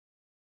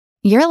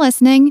You're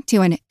listening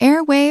to an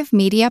Airwave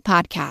Media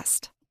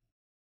Podcast.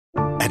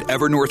 At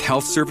Evernorth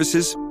Health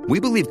Services, we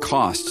believe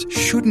costs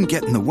shouldn't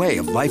get in the way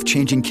of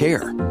life-changing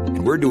care,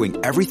 and we're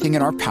doing everything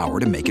in our power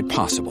to make it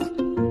possible.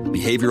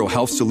 Behavioral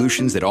health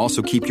solutions that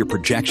also keep your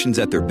projections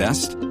at their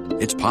best?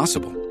 It's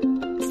possible.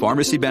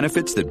 Pharmacy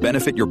benefits that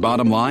benefit your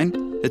bottom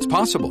line? It's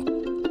possible.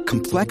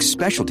 Complex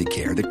specialty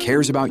care that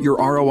cares about your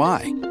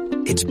ROI?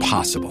 It's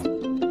possible.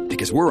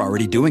 Because we're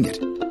already doing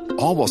it.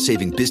 All while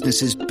saving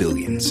businesses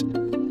billions.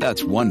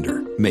 That's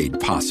Wonder made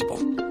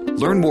possible.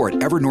 Learn more at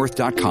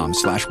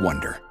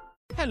evernorth.com/wonder.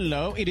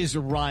 Hello, it is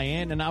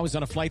Ryan, and I was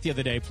on a flight the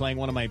other day playing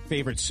one of my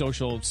favorite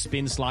social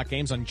spin slot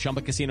games on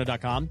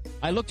ChumbaCasino.com.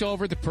 I looked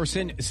over at the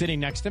person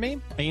sitting next to me,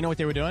 and you know what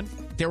they were doing?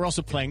 They were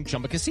also playing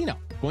Chumba Casino.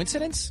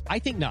 Coincidence? I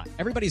think not.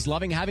 Everybody's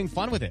loving having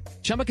fun with it.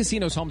 Chumba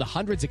Casino is home to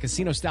hundreds of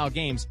casino-style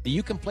games that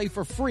you can play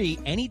for free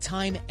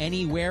anytime,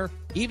 anywhere,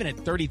 even at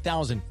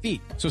 30,000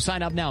 feet. So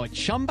sign up now at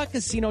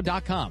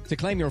ChumbaCasino.com to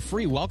claim your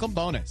free welcome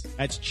bonus.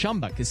 That's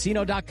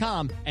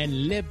ChumbaCasino.com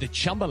and live the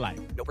Chumba life.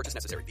 No purchase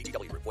necessary.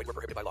 VGW. Void where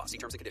prohibited by law. See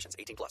terms and conditions.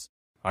 18+.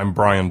 I'm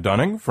Brian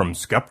Dunning from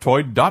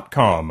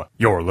Skeptoid.com.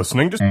 You're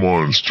listening to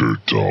Monster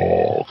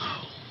Talk.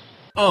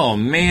 Oh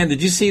man,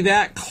 did you see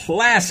that?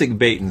 Classic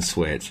bait and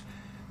switch.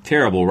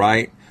 Terrible,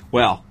 right?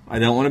 Well, I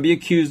don't want to be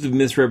accused of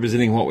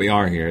misrepresenting what we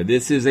are here.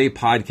 This is a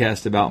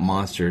podcast about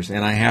monsters,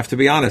 and I have to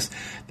be honest,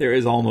 there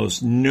is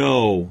almost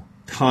no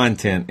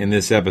content in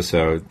this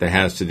episode that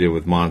has to do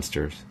with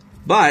monsters.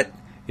 But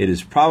it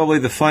is probably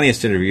the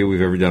funniest interview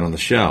we've ever done on the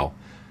show.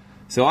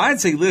 So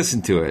I'd say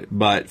listen to it,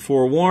 but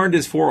forewarned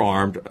is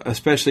forearmed,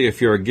 especially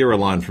if you're a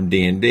Giralon from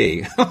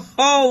D&D.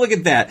 Oh, look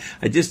at that.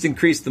 I just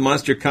increased the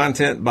monster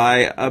content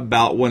by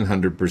about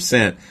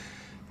 100%.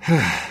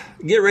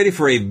 Get ready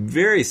for a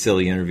very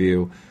silly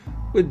interview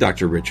with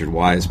Dr. Richard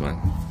Wiseman.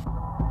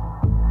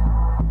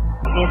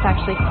 It's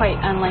actually quite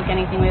unlike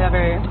anything we've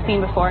ever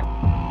seen before.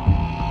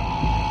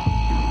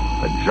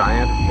 A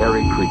giant,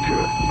 hairy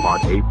creature,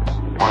 part ape,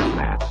 part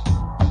man.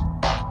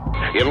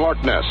 In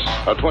Loch Ness,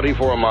 a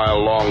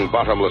 24-mile-long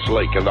bottomless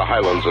lake in the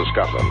Highlands of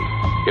Scotland.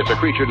 It's a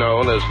creature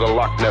known as the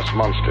Loch Ness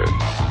Monster.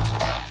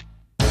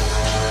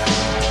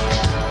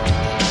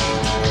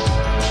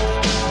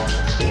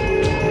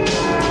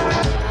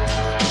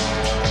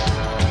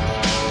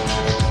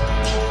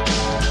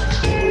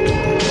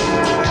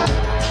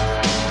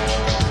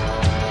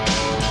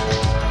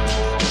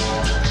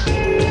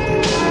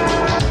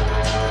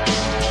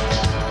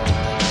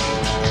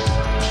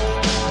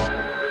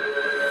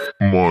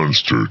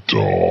 Monster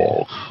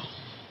Talk.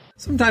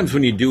 Sometimes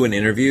when you do an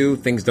interview,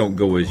 things don't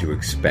go as you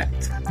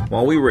expect.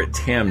 While we were at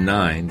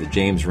TAM9, the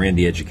James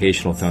Randi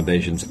Educational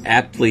Foundation's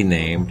aptly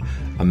named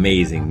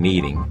Amazing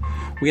Meeting,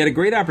 we had a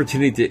great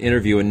opportunity to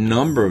interview a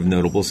number of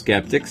notable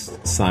skeptics,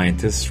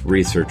 scientists,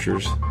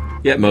 researchers,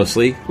 yet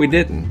mostly we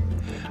didn't.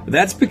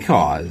 That's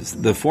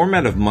because the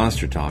format of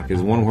Monster Talk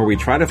is one where we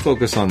try to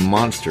focus on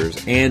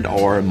monsters and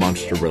or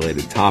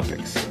monster-related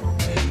topics.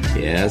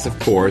 Yes, of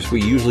course,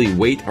 we usually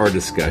weight our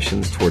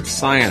discussions towards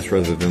science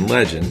rather than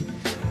legend,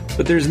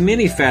 but there's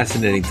many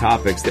fascinating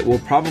topics that we'll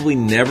probably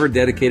never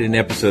dedicate an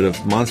episode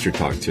of Monster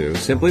Talk to,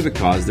 simply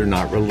because they're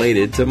not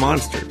related to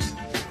monsters.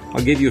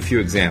 I'll give you a few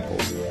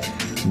examples.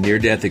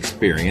 Near-death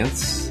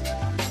experience,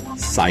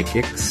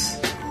 psychics,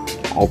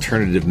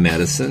 alternative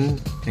medicine,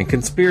 and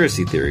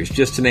conspiracy theories,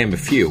 just to name a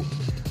few.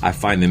 I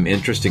find them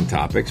interesting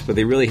topics, but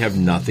they really have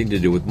nothing to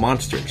do with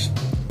monsters.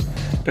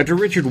 Dr.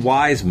 Richard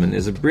Wiseman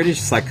is a British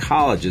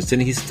psychologist,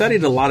 and he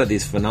studied a lot of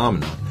these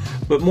phenomena.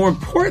 But more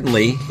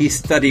importantly, he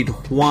studied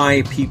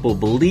why people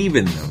believe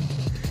in them.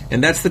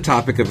 And that's the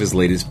topic of his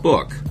latest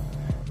book,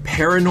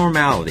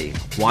 Paranormality,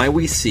 Why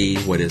We See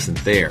What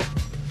Isn't There.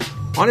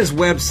 On his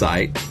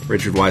website,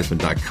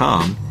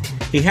 richardwiseman.com,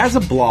 he has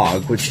a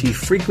blog which he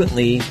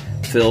frequently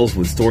fills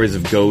with stories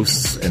of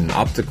ghosts and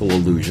optical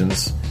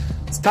illusions.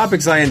 It's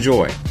topics I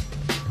enjoy.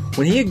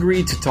 When he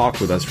agreed to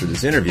talk with us for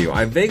this interview,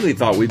 I vaguely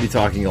thought we'd be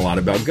talking a lot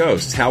about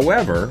ghosts.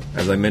 However,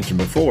 as I mentioned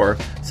before,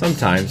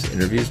 sometimes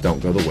interviews don't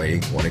go the way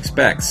one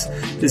expects.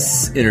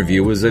 This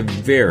interview was a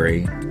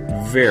very,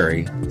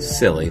 very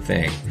silly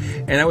thing.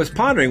 And I was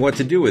pondering what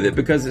to do with it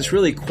because it's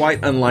really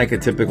quite unlike a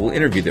typical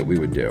interview that we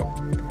would do.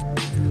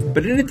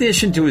 But in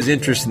addition to his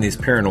interest in these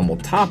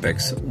paranormal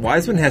topics,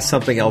 Wiseman has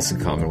something else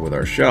in common with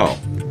our show.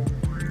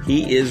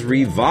 He is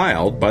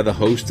reviled by the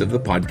host of the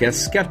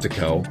podcast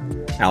Skeptico,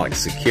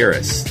 Alex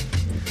Tsakiris.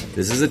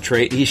 This is a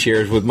trait he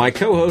shares with my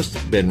co-host,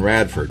 Ben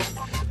Radford.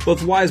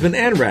 Both Wiseman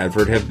and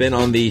Radford have been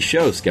on the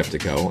show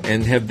Skeptico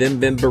and have then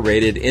been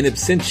berated in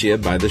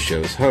absentia by the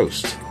show's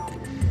host.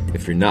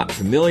 If you're not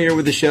familiar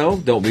with the show,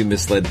 don't be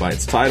misled by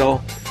its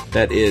title.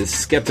 That is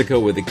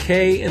Skeptico with a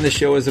K, and the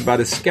show is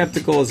about as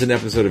skeptical as an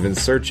episode of In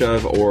Search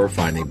of or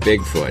Finding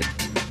Bigfoot.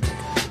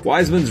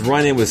 Wiseman's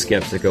run-in with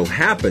Skeptico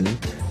happened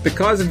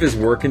because of his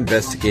work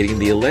investigating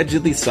the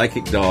allegedly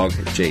psychic dog,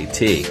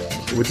 JT,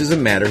 which is a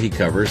matter he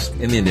covers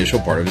in the initial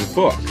part of his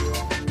book.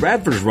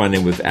 Radford's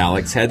run-in with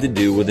Alex had to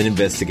do with an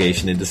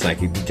investigation into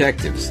psychic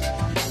detectives.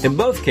 In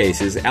both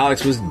cases,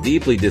 Alex was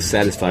deeply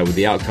dissatisfied with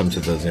the outcomes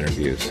of those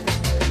interviews.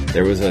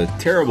 There was a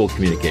terrible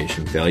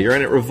communication failure,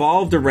 and it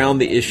revolved around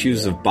the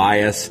issues of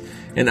bias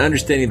and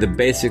understanding the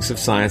basics of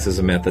science as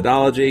a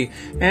methodology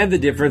and the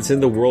difference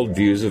in the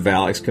worldviews of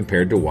Alex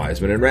compared to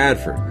Wiseman and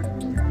Radford.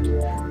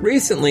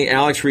 Recently,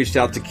 Alex reached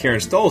out to Karen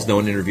Stolzno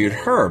and interviewed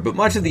her, but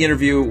much of the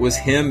interview was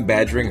him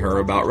badgering her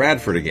about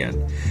Radford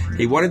again.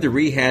 He wanted to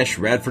rehash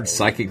Radford's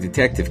psychic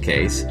detective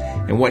case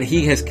and what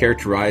he has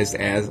characterized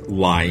as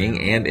lying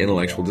and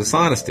intellectual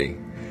dishonesty.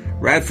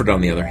 Radford,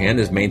 on the other hand,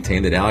 has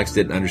maintained that Alex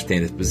didn't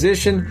understand his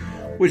position,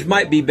 which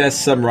might be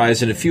best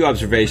summarized in a few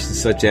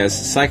observations such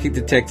as psychic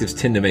detectives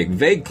tend to make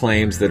vague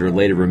claims that are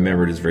later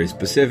remembered as very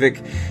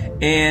specific,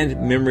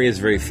 and memory is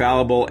very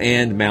fallible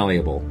and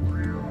malleable.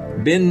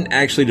 Ben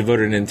actually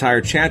devoted an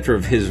entire chapter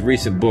of his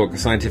recent book,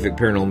 Scientific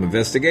Paranormal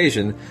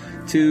Investigation,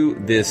 to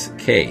this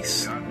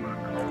case.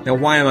 Now,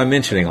 why am I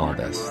mentioning all of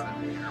this?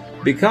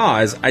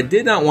 Because I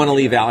did not want to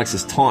leave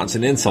Alex's taunts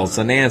and insults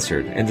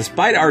unanswered, and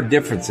despite our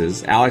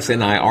differences, Alex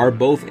and I are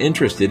both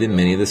interested in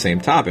many of the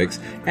same topics,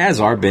 as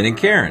are Ben and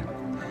Karen.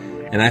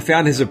 And I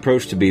found his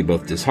approach to be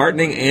both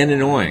disheartening and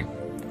annoying.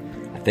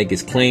 I think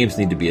his claims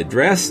need to be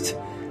addressed,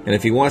 and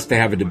if he wants to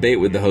have a debate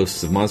with the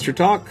hosts of Monster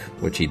Talk,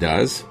 which he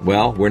does,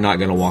 well, we're not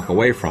going to walk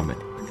away from it.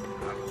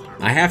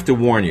 I have to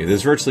warn you,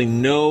 there's virtually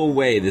no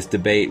way this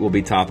debate will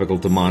be topical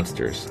to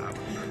monsters.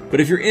 But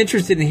if you're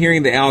interested in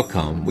hearing the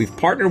outcome, we've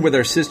partnered with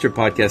our sister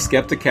podcast,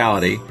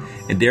 Skepticality,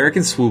 and Derek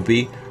and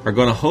Swoopy are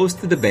going to host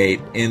the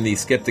debate in the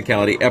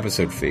Skepticality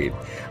episode feed.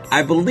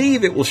 I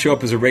believe it will show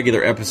up as a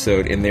regular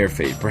episode in their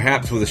feed,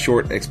 perhaps with a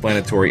short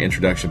explanatory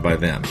introduction by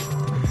them.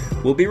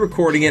 We'll be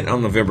recording it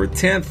on November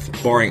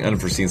 10th, barring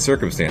unforeseen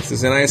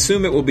circumstances, and I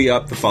assume it will be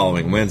up the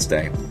following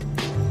Wednesday.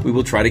 We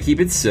will try to keep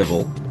it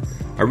civil.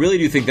 I really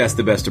do think that's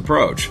the best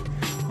approach.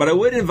 But I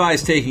would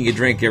advise taking a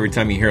drink every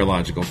time you hear a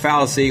logical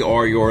fallacy,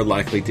 or you're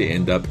likely to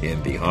end up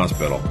in the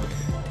hospital.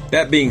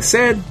 That being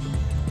said,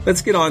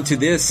 let's get on to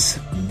this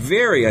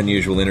very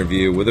unusual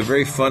interview with a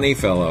very funny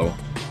fellow,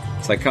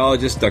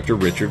 psychologist Dr.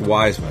 Richard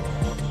Wiseman.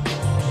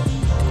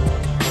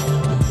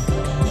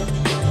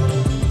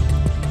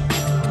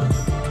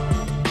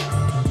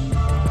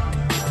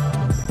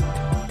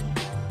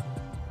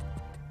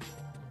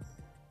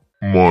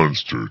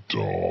 Monster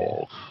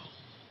Talk.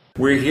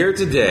 We're here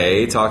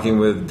today talking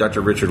with Dr.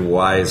 Richard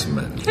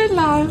Wiseman.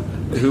 Hello.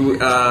 Who,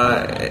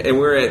 and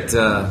we're at,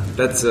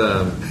 there's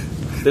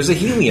a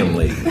helium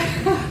leak.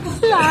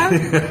 Hello.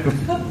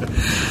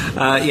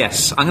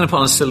 Yes, I'm going to put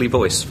on a silly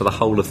voice for the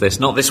whole of this.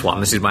 Not this one,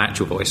 this is my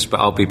actual voice, but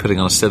I'll be putting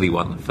on a silly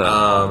one for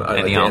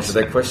I'd like to answer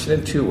that question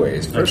in two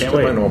ways. First, to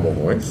my normal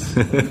voice.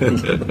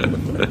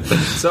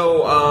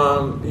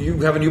 So, you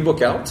have a new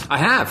book out? I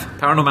have.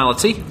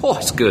 Paranormality. Oh,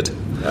 it's good.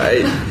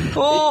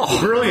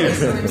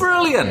 Brilliant.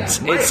 Brilliant.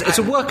 It's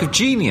a work of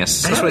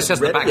genius. That's what it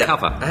says on the back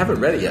cover. I haven't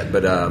read it yet,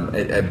 but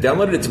I've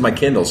downloaded it to my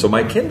Kindle. So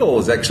my Kindle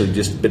has actually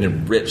just been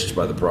enriched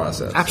by the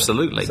process.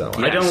 Absolutely. So,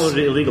 I downloaded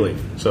it illegally,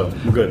 so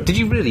we're good. Did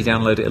you really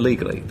download it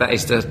illegally? That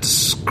is a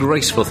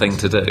disgraceful thing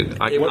to do.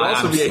 It would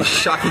also be a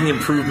shocking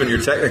improvement in your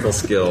technical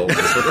skills.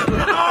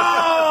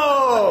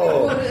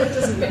 Well, it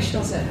doesn't mesh,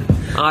 does it?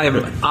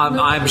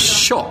 I'm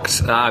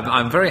shocked.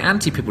 I'm very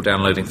anti people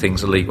downloading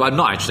things illegally. Well, I'm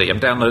not actually.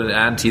 I'm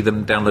anti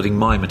them downloading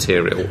my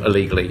material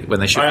illegally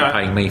when they should be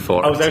paying me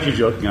for it. I was actually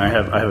joking. I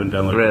haven't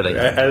downloaded really?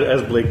 it.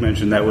 As Blake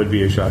mentioned, that would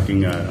be a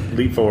shocking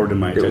leap forward in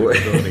my technical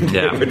ability.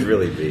 Yeah. It would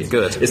really be.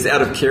 Good. It's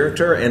out of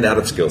character and out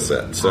of skill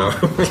set. So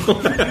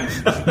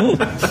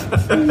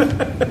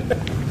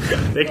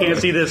they can't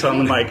see this on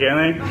the mic, can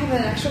they? I have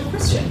an actual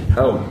question.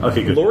 Oh,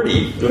 okay, good.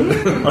 Lordy.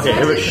 Okay,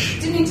 I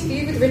did an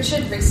interview with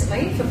Richard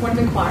recently for Point of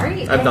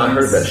Inquiry. I've not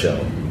heard that show.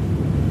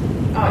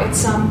 Oh,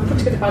 it's put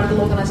together by a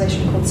little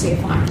organisation called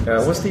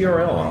CFI. What's the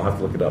URL? I'll have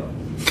to look it up.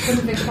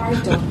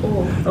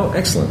 pointofinquiry.org. Oh,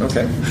 excellent.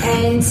 Okay.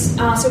 And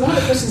so one of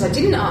the questions I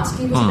didn't ask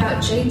you was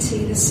about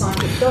JT the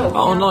Psychic Dog.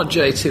 Oh, not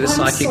JT the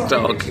Psychic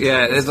Dog.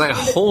 Yeah, it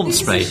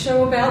haunts me. This is a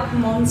show about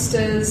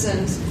monsters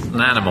and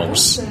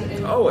animals.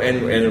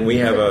 And we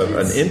have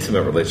an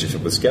intimate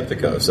relationship with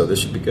Skeptico, so this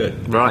should be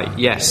good. Right,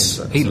 yes.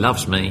 He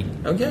loves me.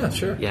 Oh, yeah,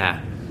 sure.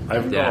 Yeah.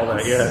 I've got all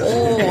that, yeah.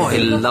 Oh, he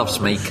loves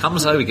me.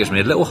 Comes over, gives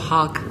me a little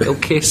hug, a little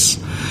kiss.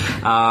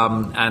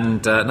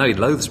 No, he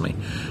loathes me.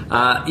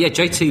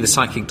 JT the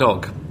Psychic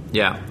Dog.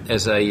 Yeah,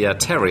 is a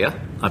terrier,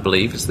 I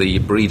believe, is the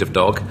breed of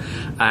dog.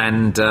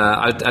 And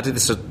I did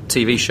this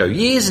TV show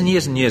years and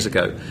years and years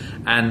ago.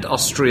 And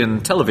Austrian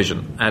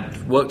television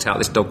had worked out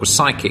this dog was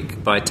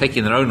psychic by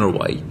taking their owner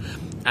away.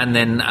 And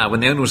then when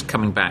the owner was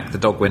coming back, the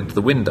dog went to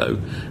the window,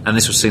 and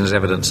this was seen as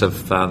evidence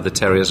of the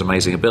terrier's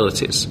amazing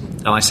abilities.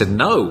 And I said,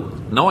 no,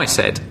 I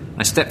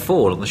stepped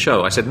forward on the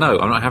show. I said, no,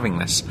 I'm not having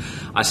this.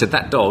 I said,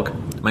 that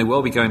dog may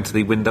well be going to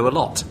the window a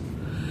lot.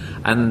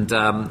 And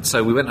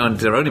so we went on and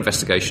did our own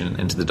investigation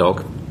into the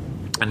dog.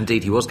 And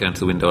indeed, he was going to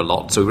the window a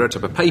lot, so we wrote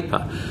up a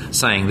paper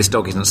saying this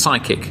dog isn't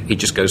psychic, he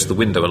just goes to the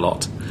window a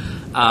lot.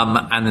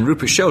 And then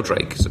Rupert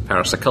Sheldrake, who's a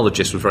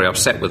parapsychologist, was very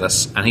upset with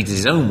us, and he did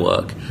his own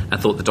work and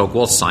thought the dog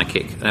was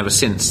psychic. And ever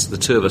since, the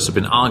two of us have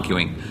been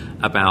arguing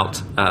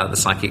about the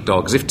psychic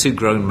dog, as if two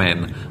grown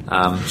men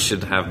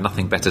should have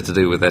nothing better to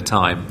do with their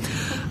time.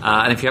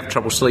 And if you have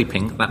trouble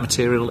sleeping, that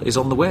material is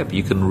on the web.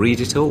 You can read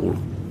it all.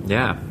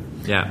 Yeah.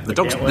 Yeah, the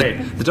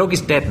dog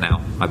is dead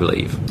now, I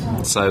believe.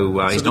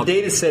 So he's not. The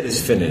data set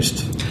is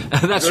finished.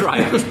 That's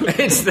right.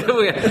 Unless,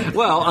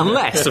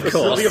 of course,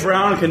 Sylvia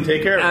Brown can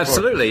take care of it.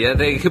 Absolutely,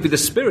 it could be the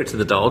spirit of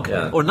the dog,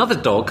 or another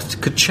dog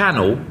could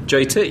channel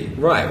JT.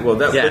 Right. Well,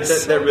 that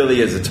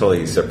really is a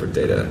totally separate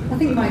data. I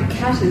think my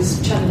cat is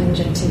channeling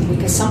JT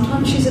because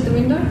sometimes she's at the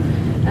window.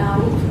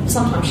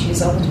 Sometimes she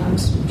is, other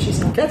times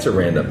she's not. Cats are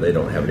random. They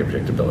don't have any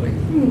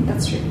predictability.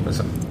 That's true.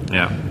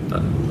 Yeah.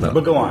 No.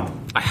 But go on.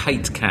 I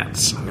hate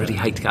cats. I really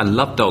hate cats. I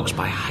love dogs,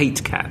 but I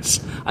hate cats.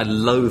 I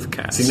loathe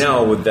cats. See,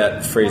 now with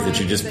that phrase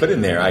that you just put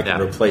in there, I can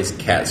replace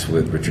cats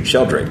with Richard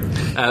Sheldrake.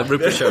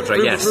 Rupert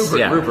Sheldrake, yes.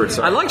 Rupert,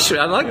 sorry.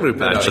 I like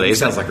Rupert, actually. He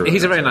sounds like a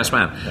he's a very nice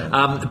man.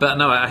 Yeah. But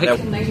no, I hate...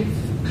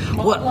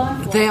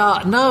 they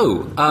are...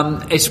 No.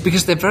 It's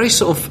because they're very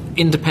sort of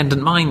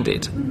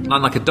independent-minded.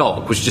 Unlike a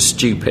dog, which is just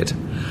stupid.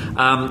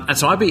 And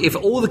so if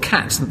all the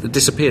cats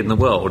disappeared in the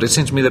world, it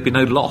seems to me there'd be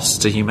no loss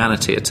to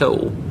humanity at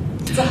all.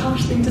 It's a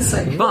harsh thing to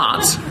say.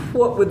 But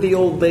what would the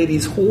old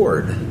ladies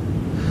hoard?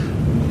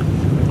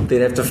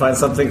 They'd have to find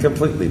something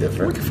completely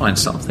different. We could find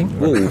something.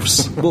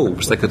 Wolves.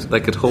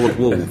 They could hoard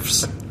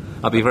wolves.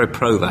 I'd be very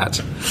pro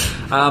that.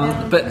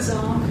 But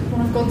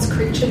one of God's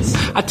creatures.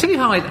 I tell you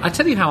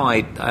how I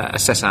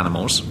assess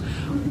animals.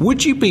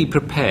 Would you be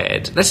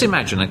prepared? Let's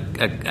imagine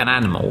an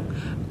animal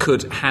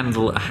could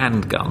handle a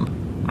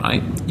handgun.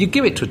 Right? You'd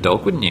give it to a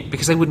dog, wouldn't you?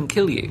 Because they wouldn't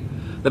kill you.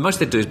 The most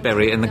they'd do is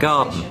bury it in the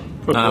garden.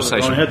 Heads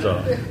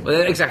off.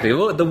 Well, exactly.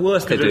 The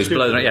worst they do is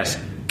blow them out. Yes.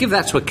 Give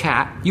that to a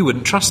cat, you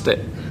wouldn't trust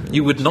it.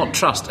 You would not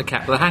trust a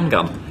cat with a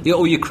handgun.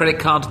 All your credit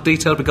card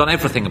details would be gone,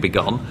 everything would be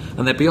gone,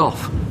 and they'd be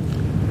off.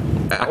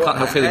 I can't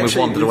help feeling we've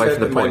wandered away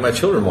from the point. My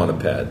children want a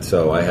pet,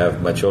 so I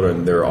have my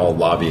children, they're all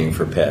lobbying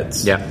for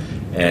pets. Yeah.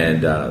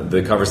 And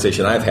the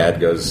conversation I've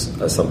had goes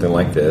something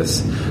like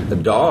this. The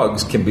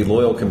dogs can be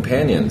loyal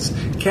companions.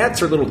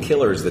 Cats are little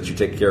killers that you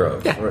take care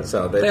of. Yeah. Right,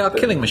 so they are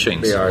killing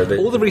machines. They are.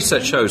 All the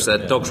research shows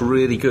that dogs are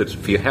really good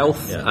for your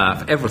health,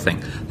 for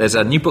everything. There's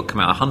a new book come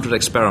out, 100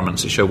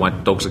 experiments that show why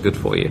dogs are good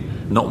for you.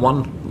 Not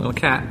one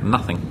cat,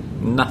 nothing.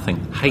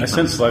 Hate I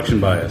sense selection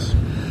bias.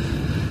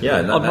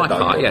 Yeah, on my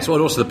part, yes.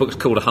 Well, also the book's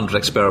called 100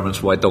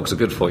 Experiments Why Dogs Are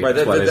Good for You. Right,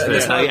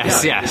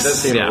 yes. It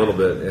does seem a little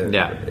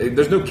bit.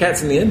 There's no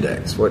cats in the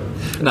index. What?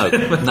 No.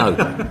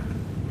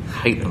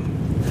 Hate them.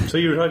 So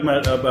you were talking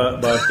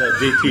about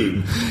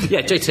JT.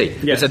 Yeah,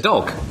 JT. Yes. It's a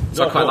dog.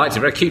 So I quite liked it.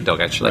 A very cute dog,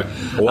 actually.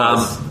 Right. It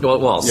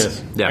was.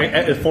 Yes. Yeah.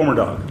 A former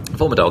dog.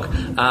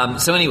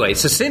 So anyway,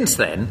 since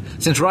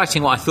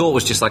writing what I thought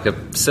was just like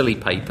a silly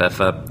paper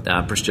for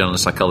British Journal of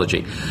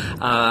Psychology,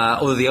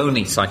 although the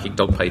only psychic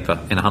dog paper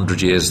in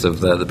 100 years of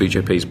the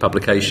BJP's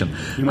publication.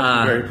 You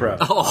must be very proud.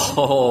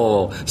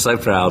 Oh, so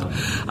proud.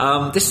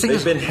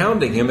 They've been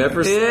hounding him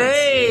ever since.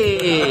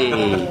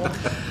 Hey!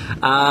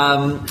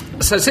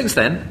 So since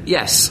then,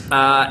 yes,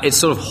 it's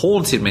sort of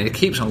haunted me. It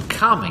keeps on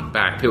coming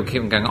back. People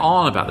keep on going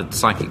on about the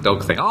psychic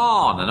dog thing,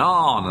 on and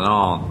on and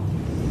on.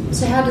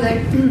 So how do they,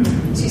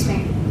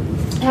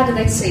 how do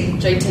they see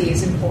JT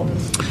as important?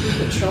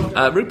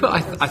 Rupert,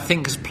 I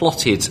think, has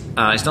plotted,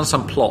 he's done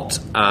some plot.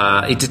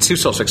 He did two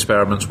sorts of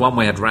experiments, one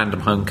where he had random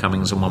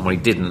homecomings and one where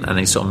he didn't, and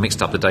he sort of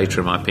mixed up the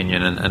data, in my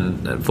opinion,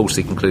 and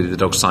falsely concluded the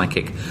dog's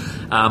psychic.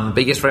 But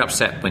he gets very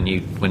upset when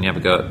you have a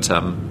go at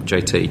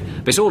JT.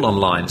 But it's all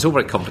online, it's all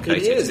very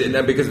complicated. It is,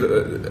 and because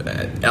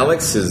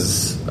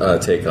Alex's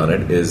take on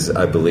it is,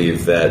 I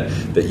believe, that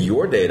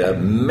your data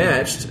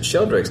matched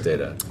Sheldrake's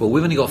data. Well,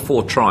 we've only got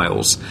 4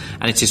 trials,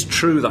 and it is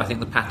true that I think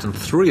the pattern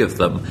 3 of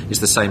them is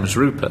the same as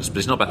Rupert's, but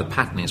it's not about the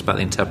patterning, it's about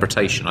the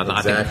interpretation.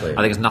 Exactly. I think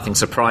there's nothing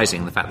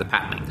surprising in the fact the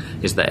patterning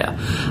is there.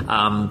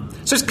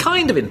 So it's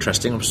kind of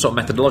interesting from a sort of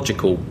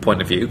methodological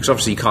point of view, because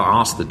obviously you can't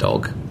ask the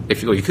dog,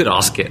 or you could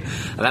ask it,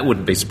 and that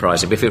wouldn't be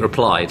surprising, but if it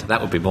replied,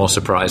 that would be more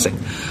surprising.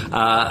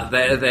 So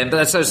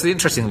the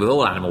interesting thing with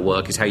all animal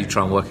work is how you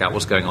try and work out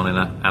what's going on in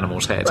an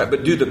animal's head. Right,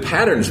 but do the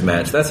patterns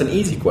match? That's an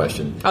easy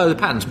question. Oh, the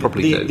patterns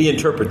probably do. The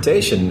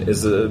interpretation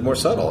is more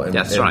subtle, and,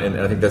 that's right. And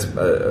I think that's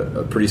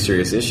a pretty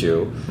serious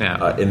issue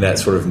in that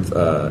sort of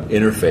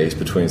interface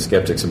between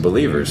skeptics and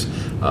believers.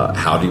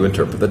 How do you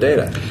interpret the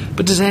data?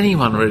 But does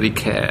anyone really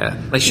care?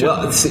 They should.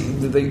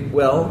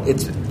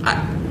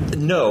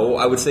 No,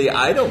 I would say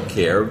I don't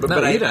care.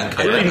 But you don't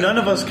care. Really, none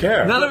of us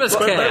care. None of us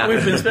care. But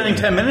we've been spending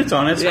 10 minutes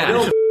on it, so we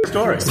don't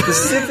story.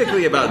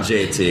 Specifically about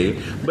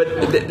JT, but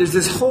there's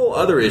this whole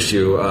other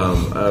issue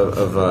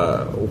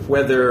of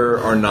whether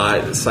or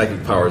not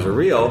psychic powers are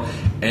real,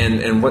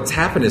 and what's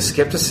happened is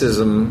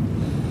skepticism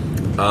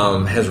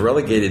has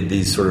relegated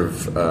these sort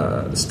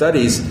of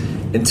studies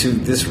into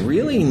this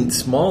really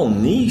small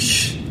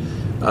niche,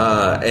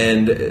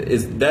 and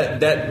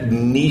that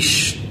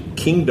niche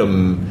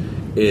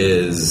kingdom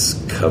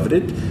is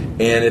coveted,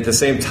 and at the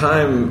same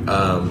time,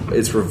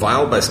 it's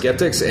reviled by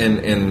skeptics,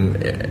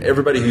 and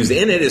everybody who's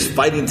in it is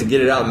fighting to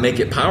get it out and make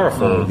it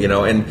powerful. You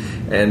know,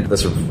 and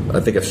that's I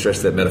think I've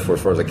stretched that metaphor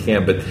as far as I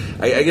can. But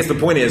I guess the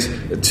point is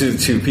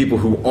to people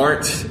who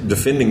aren't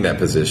defending that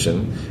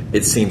position,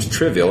 it seems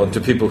trivial, and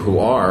to people who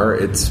are,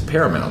 it's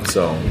paramount.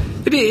 So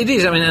it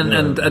is. I mean,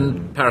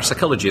 and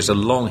parapsychology has a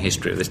long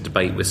history of this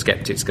debate with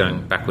skeptics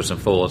going backwards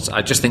and forwards.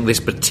 I just think this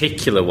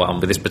particular one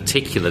with this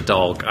particular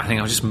dog, I think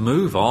I'll just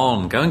move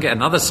on, go and get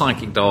another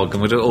psychic dog,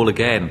 and we'll do it all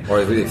again.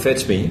 Or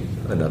fetch me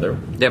another.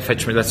 Yeah,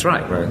 fetch me. That's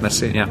right.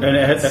 That's it. Yeah. And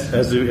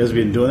has he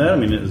been doing that? I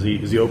mean,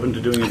 is he open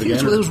to doing it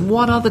again? There was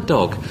one other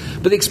dog,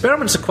 but the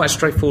experiments are quite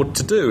straightforward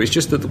to do. It's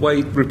just that the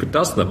way Rupert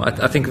does them,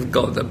 I think, have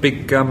got a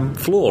big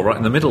flaw right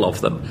in the middle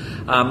of them.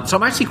 So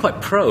I'm actually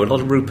quite pro a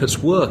lot of Rupert's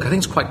work. I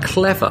think it's quite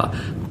clever,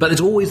 but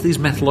there's always these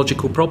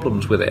methodological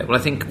problems with it. But I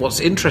think what's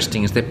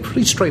interesting is they're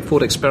pretty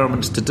straightforward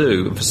experiments to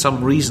do, and for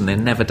some reason they're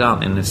never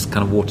done in this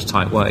kind of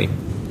watertight way.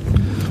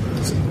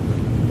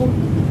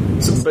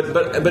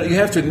 But you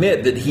have to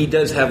admit that he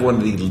does have one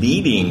of the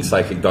leading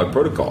psychic dog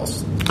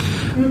protocols.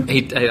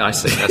 I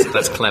see.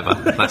 That's clever.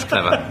 That's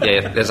clever.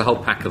 Yeah, there's a whole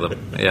pack of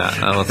them.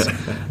 Yeah.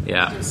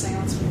 Yeah.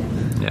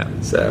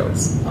 So,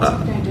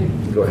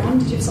 go ahead.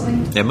 Did you have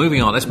something? Yeah,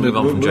 moving on. Let's move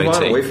on from JT. Move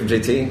on away from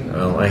JT.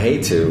 Well, I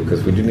hate to,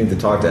 because we do need to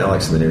talk to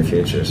Alex in the near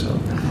future. So,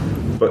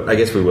 but I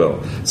guess we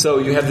will. So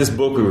you have this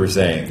book we were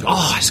saying.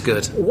 Oh, it's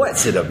good.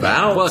 What's it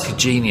about? Work of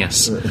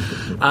genius.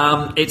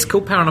 It's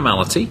called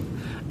Paranormality.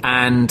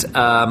 And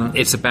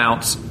it's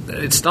about...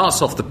 It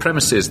starts off the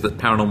premises that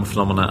paranormal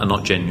phenomena are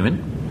not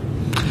genuine.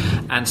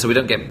 And so we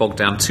don't get bogged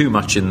down too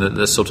much in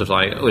the sort of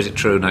like, oh, is it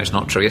true? No, it's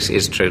not true. Yes, it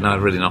is true. No,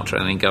 really not true.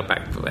 And then go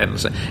back.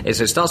 So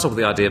it starts off with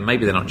the idea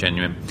maybe they're not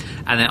genuine.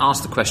 And then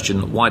asks the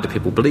question, why do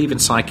people believe in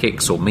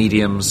psychics or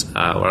mediums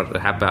or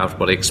have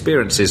out-of-body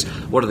experiences?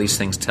 What do these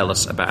things tell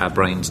us about our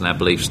brains and our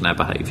beliefs and our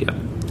behaviour?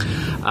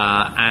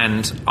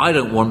 And I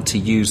don't want to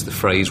use the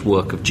phrase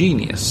work of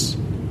genius.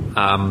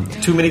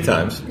 Too many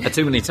times.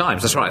 Too many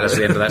times. That's right. That's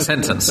the end of that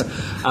sentence. So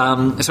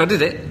I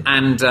did it,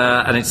 and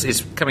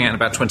it's coming out in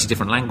about 20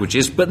 different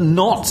languages, but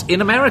not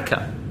in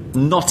America.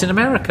 Not in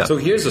America. So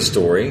here's a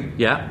story.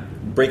 Yeah.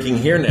 Breaking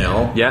here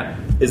now. Yeah.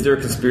 Is there a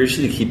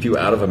conspiracy to keep you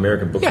out of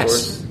American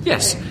bookstores?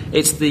 Yes.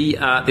 It's the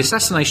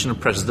assassination of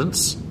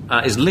presidents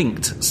is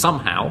linked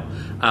somehow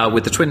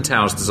with the Twin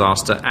Towers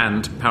disaster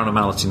and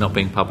Paranormality not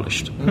being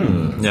published.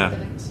 Yeah.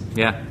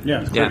 Yeah.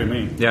 Yeah, it's clear to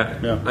me.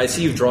 Yeah. I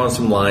see you've drawn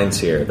some lines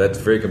here. That's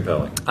very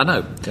compelling. I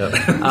know. Yeah.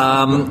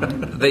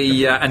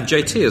 And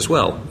JT as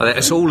well.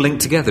 It's all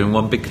linked together in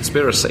one big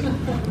conspiracy.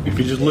 If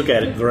you just look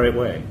at it the right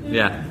way.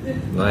 Yeah.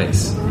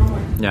 Nice.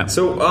 Yeah.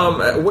 So,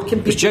 what can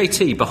people... Is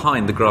JT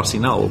behind the grassy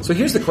knoll? So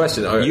here's the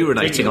question.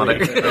 Urinating on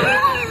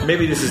it.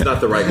 Maybe this is not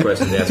the right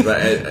question to ask,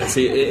 but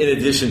see, in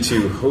addition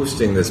to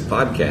hosting this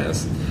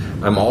podcast,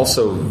 I'm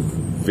also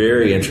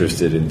very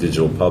interested in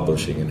digital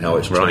publishing and how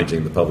it's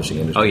changing the publishing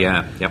industry. Oh,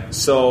 yeah. Yep.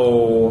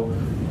 So,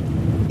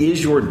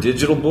 is your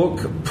digital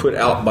book put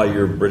out by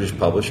your British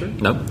publisher?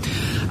 No.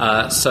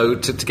 So,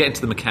 to get into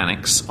the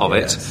mechanics of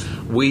it,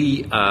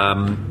 we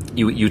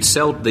you'd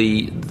sell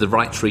the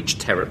right to reach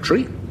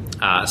territory.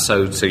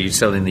 So you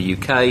sell in the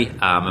UK,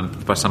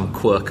 and by some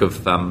quirk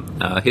of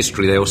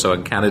history, they also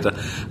own Canada,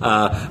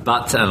 and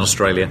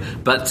Australia.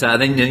 But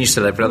then you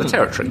sell every other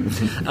territory.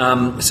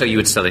 So you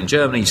would sell in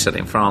Germany, you sell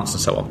in France, and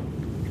so on,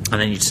 and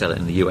then you'd sell it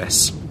in the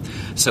US.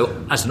 So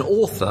as an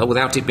author,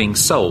 without it being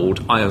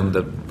sold, I own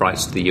the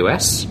rights to the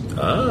US.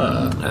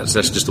 So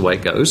that's just the way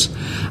it goes.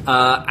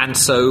 And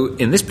so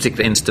in this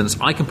particular instance,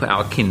 I can put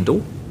out a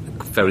Kindle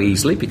very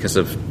easily because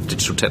of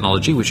digital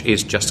technology, which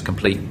is just a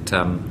complete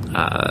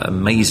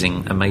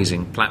amazing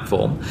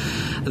platform.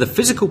 The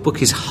physical book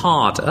is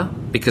harder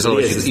because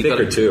it's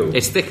thicker too.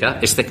 It's thicker.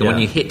 When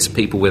you hit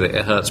people with it,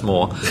 it hurts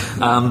more.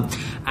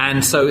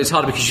 And so it's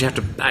harder because you have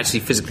to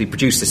actually physically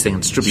produce this thing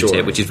and distribute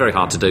it, which is very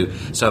hard to do.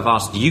 So I've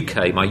asked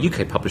my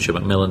UK publisher,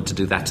 Macmillan, to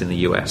do that in the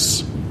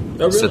US.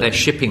 Oh, really? So they're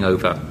shipping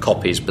over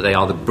copies, but they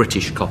are the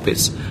British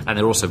copies, and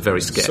they're also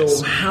very scarce.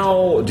 So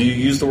how do you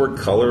use the word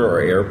color or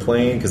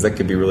airplane? Because that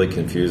could be really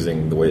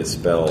confusing, the way it's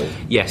spelled.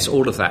 Yes,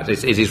 all of that.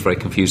 It is very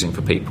confusing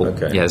for people.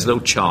 Okay. Yeah, there's a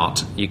little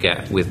chart you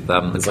get with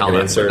the it's colour. Like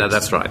an insert?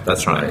 That's right.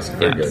 That's right. Nice.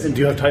 Yeah. And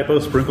do you have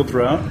typos sprinkled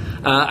throughout?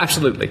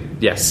 Absolutely.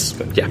 Yes.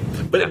 Yeah.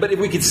 But if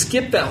we could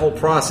skip that whole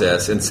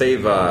process and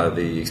save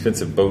the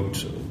expensive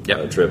boat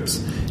trips,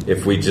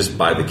 if we just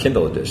buy the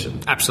Kindle edition.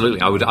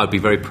 Absolutely. I'd be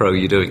very pro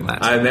you doing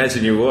that. I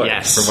imagine you would.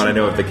 Yes. From what I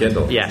know of the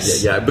Kindle.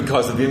 Yes. Yeah,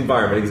 because of the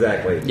environment,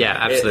 exactly. Yeah,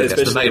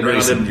 absolutely. Especially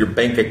around your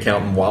bank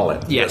account and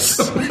wallet. Yes.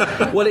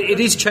 Well, it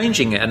is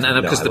changing it, and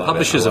of course the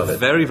publishers are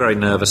very, very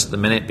nervous at the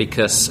minute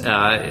because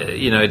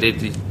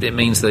it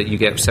means that you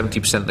get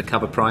 70% of the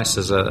cover price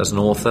as an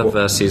author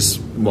versus...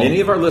 Many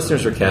of our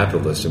listeners are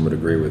capitalists and would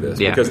agree with this.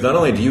 Yeah. Because not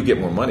only do you get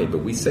more money, but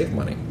we save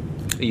money.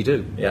 You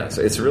do. Yeah,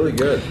 so it's really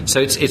good. So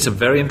it's a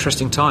very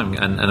interesting time,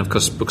 and of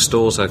course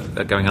bookstores are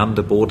going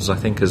under. Borders, I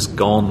think, has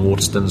gone.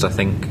 Waterstones, I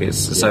think,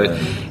 is. So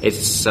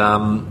it's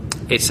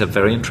a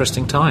very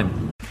interesting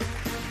time.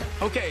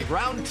 Okay,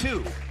 round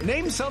 2.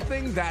 Name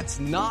something that's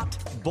not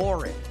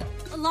boring.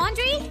 A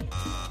laundry?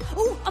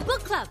 Ooh, a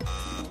book club.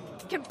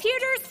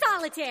 Computer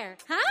solitaire,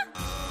 huh?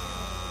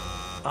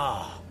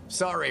 Ah, oh,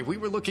 sorry. We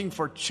were looking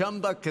for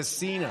Chumba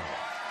Casino.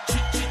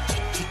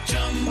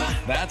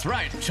 That's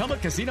right.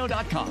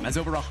 ChumbaCasino.com has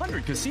over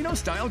 100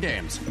 casino-style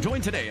games. Join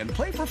today and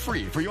play for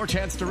free for your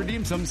chance to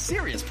redeem some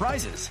serious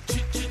prizes.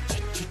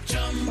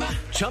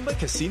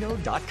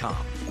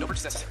 ChumbaCasino.com. No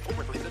purchase necessary. Void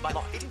where prohibited by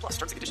law. 18 plus.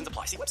 Terms and conditions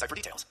apply. See website for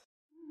details.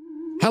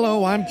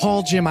 Hello, I'm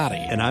Paul Giamatti.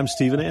 And I'm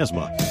Stephen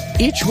Asma.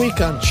 Each week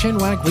on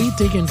Chinwag, we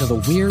dig into the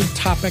weird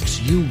topics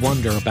you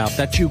wonder about,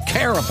 that you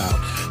care about.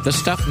 The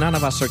stuff none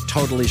of us are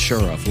totally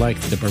sure of, like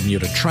the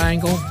Bermuda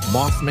Triangle,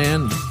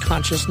 Mothman,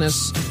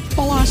 consciousness,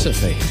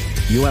 philosophy,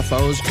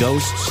 UFOs,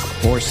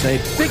 ghosts, or, say,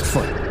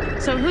 Bigfoot.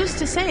 So who's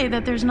to say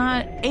that there's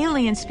not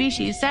alien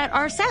species that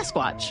are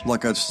Sasquatch?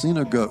 Like I'd seen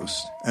a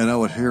ghost, and I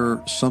would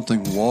hear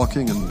something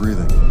walking and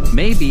breathing.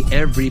 Maybe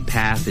every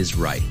path is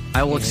right.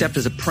 I will accept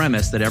as a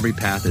premise that every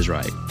path is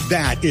right.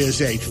 That is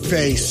a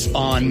face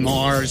on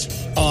Mars.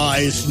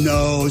 Eyes,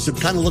 nose. It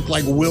kind of looked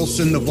like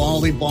Wilson the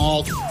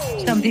volleyball.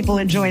 Some people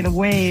enjoy the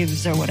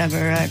waves or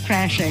whatever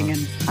crashing,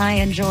 and I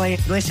enjoy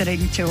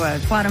listening to a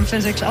quantum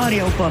physics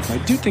audiobook. I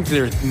do think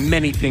there are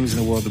many things in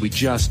the world that we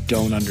just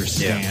don't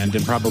understand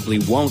and probably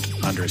won't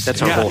understand.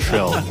 That's our whole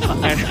show.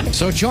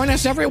 So join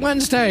us every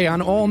Wednesday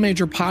on all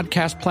major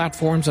podcast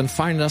platforms and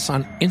find us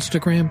on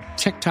Instagram,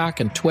 TikTok,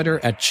 and Twitter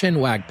at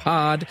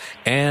ChinwagPod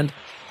and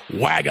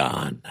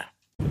Wagon.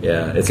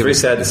 Yeah, it's very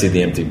sad to see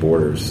the empty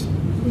borders.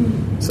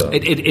 So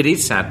it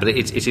is sad, but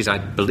it is, I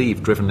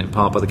believe, driven in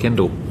part by the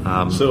Kindle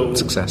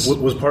success.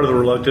 Was part of the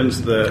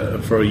reluctance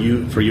for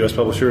U.S.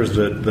 publishers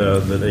that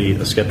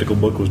a skeptical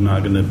book was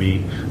not going to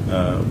be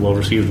well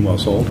received and well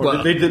sold?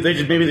 Or they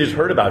just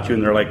heard about you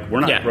and they're like, we're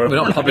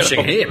not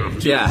publishing him.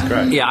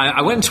 Yeah.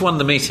 I went to one of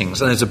the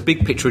meetings and there's a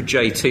big picture of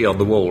JT on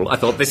the wall. I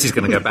thought, this is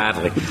going to go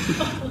badly.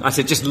 I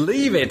said, just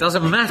leave it. It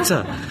doesn't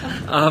matter.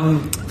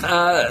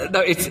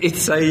 No,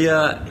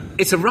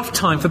 it's a rough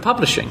time for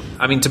publishing.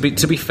 I mean, to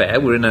be fair,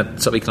 we're in a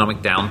sort of economic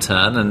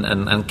downturn,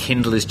 and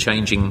Kindle is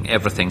changing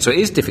everything, so it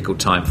is a difficult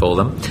time for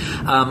them.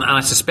 And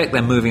I suspect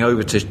they're moving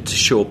over to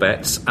sure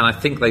bets. And I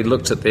think they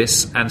looked at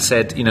this and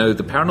said,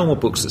 the paranormal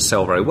books that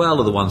sell very well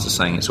are the ones that are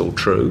saying it's all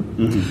true.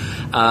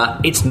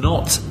 Mm-hmm. It's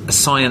not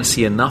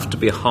sciencey enough to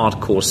be a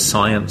hardcore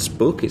science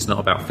book. It's not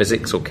about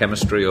physics or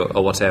chemistry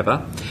or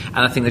whatever. And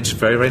I think they're just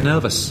very, very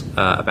nervous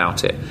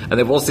about it. And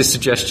there was this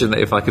suggestion that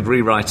if I could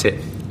rewrite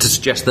it to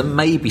suggest that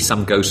maybe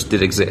some ghosts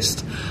did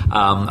exist,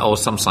 or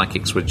some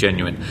psychics were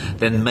genuine,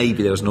 then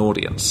maybe there was an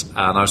audience.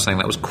 And I was saying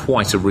that was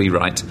quite a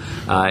rewrite.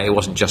 It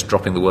wasn't just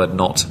dropping the word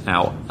 "not"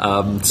 out.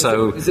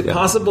 Is it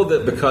possible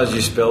that because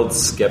you spelled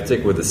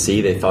skeptic with a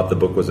C, they thought the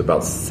book was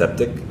about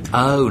septic?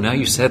 Oh, now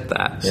you said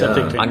that. Yeah.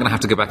 I'm going to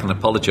have to go back and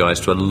apologise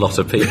to a lot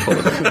of people.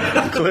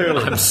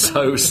 Clearly. I'm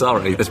so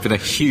sorry. There's been a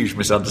huge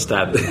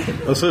misunderstanding.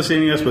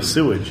 Associating us with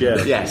sewage,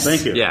 yeah. Yes.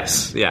 Thank you.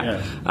 Yes,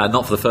 yeah.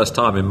 Not for the first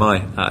time in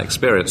my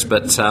experience,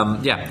 but it's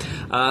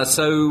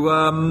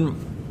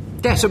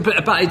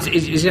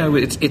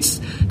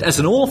as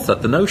an author,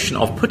 the notion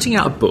of putting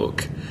out a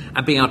book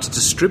and being able to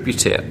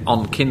distribute it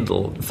on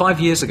Kindle 5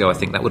 years ago, I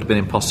think that would have been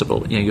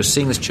impossible. You're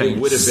seeing this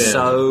change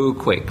so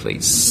quickly,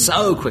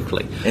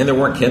 and there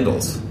weren't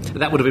Kindles.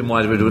 That would have been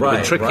why it would have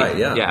been tricky. Right,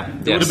 yeah.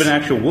 It would have been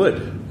actual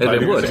wood. It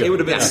would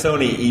have been a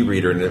Sony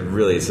e-reader, and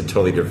it's a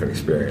totally different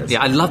experience.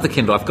 Yeah, I love the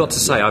Kindle. I've got to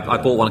say, I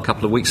bought one a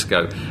couple of weeks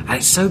ago, and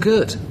it's so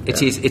good.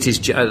 It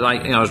is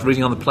like, I was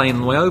reading on the plane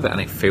on the way over, and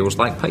it feels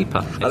like paper.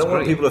 I don't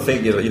want people to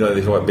think, they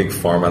talk about Big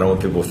Pharma. I don't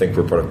want people to think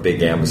we're part of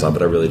Big Amazon,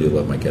 but I really do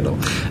love my Kindle.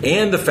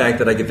 And the fact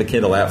that I get the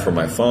Kindle app for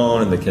my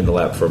phone and the Kindle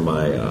app for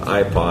my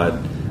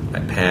iPod,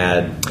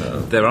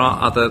 iPad. There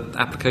are other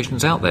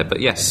applications out there,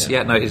 but yes,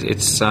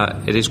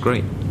 it is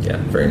great. Yeah,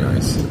 very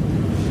nice.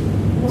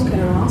 I was going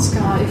to ask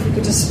if we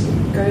could just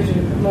go to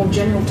a more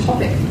general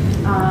topic.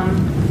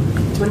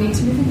 Do I need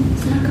to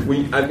move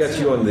in? I've got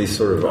you on the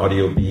sort of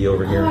audio B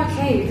over here. Oh,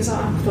 okay, because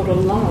I thought all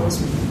along I was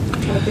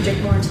trying to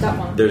project more into that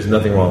one. There's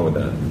nothing wrong with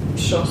that.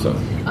 Sure.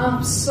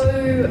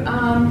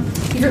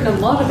 You've written a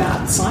lot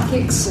about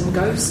psychics and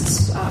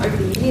ghosts over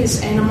the years,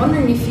 and I'm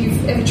wondering if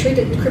you've ever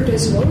treated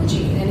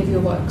cryptozoology in any of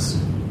your works.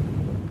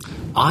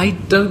 I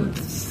don't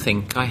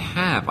think I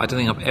have. I don't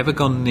think I've ever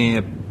gone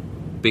near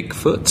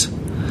Bigfoot.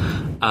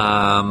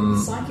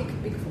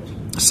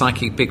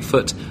 Psychic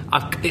Bigfoot.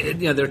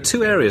 There are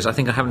two areas I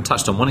think I haven't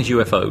touched on. One is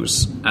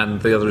UFOs,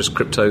 and the other is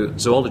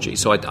cryptozoology.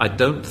 So I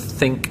don't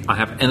think I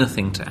have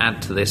anything to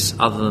add to this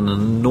other than an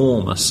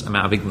enormous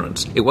amount of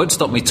ignorance. It won't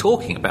stop me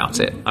talking about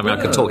it. I mean,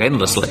 I could talk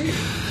endlessly.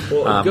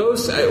 Well,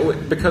 ghosts,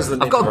 because of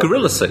the I've got a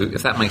gorilla suit,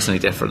 if that makes any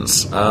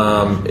difference.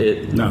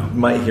 It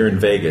might here in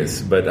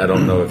Vegas, but I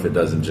don't know if it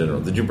does in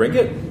general. Did you bring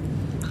it?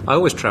 I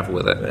always travel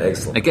with it.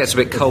 Excellent. It gets a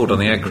bit cold on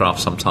the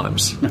aircraft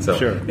sometimes. So,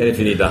 sure. And if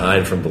you need to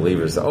hide from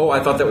believers, I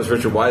thought that was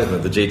Richard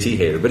Wiseman, the JT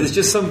hater, but it's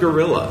just some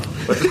gorilla.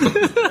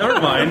 Never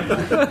mind.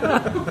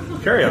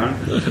 Carry on.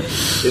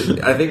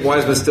 I think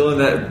Wiseman's still in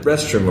that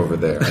restroom over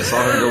there. I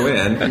saw him go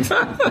in.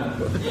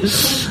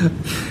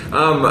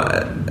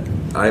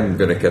 I'm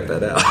going to cut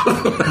that out.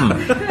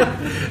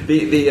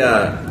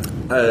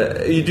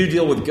 You do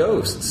deal with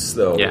ghosts,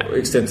 though,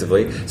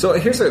 extensively. So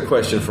here's a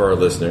question for our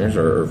listeners,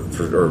 or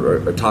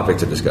a topic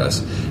to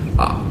discuss.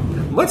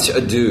 Much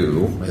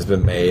ado has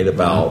been made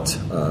about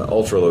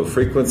ultra-low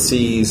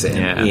frequencies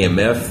and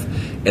EMF,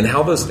 and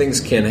how those things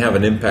can have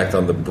an impact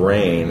on the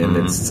brain and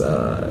its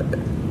a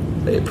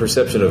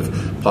perception of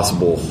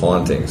possible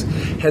hauntings.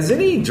 Has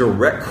any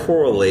direct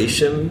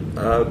correlation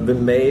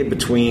been made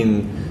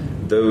between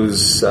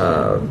those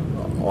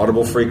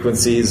audible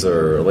frequencies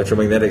or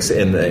electromagnetics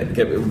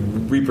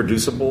and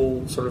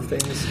reproducible sort of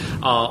things?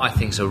 I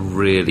think it's a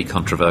really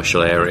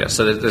controversial area.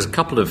 So there's a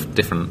couple of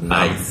different...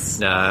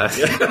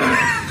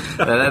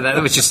 that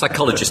was just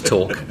psychologist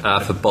talk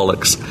for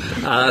bollocks.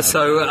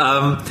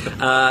 So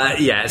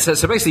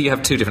basically you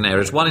have two different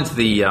areas. One is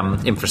the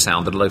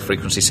infrasound, the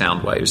low-frequency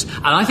sound waves.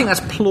 And I think that's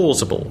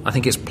plausible. I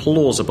think it's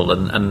plausible.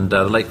 And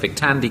the late Vic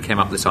Tandy came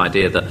up with this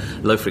idea that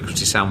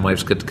low-frequency sound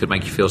waves could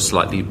make you feel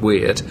slightly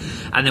weird.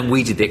 And then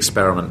we did the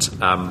experiment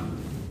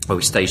where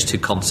we staged 2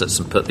 concerts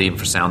and put the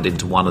infrasound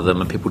into one of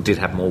them, and people did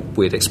have more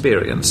weird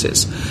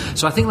experiences.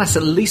 So I think that's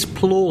at least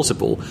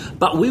plausible.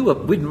 But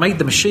we'd made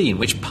the machine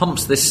which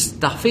pumps this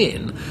stuff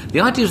in.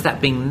 The idea of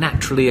that being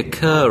naturally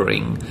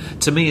occurring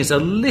to me is a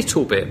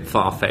little bit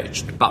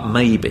far-fetched, but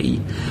maybe.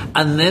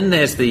 And then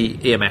there's the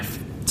EMF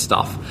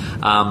stuff,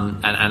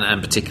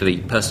 and particularly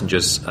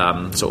Persinger's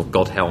sort of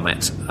God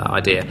helmet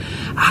idea,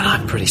 and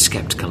I'm pretty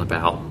sceptical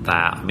about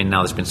that. I mean,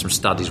 now there's been some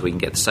studies where you can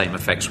get the same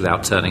effects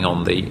without turning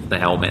on the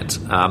helmet.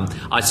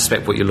 I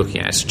suspect what you're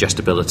looking at is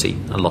suggestibility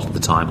a lot of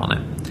the time on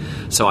it,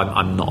 so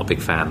I'm not a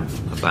big fan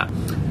of that.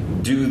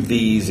 Do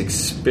these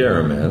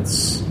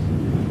experiments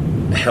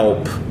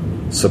help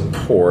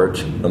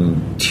support a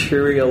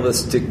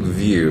materialistic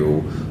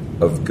view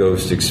of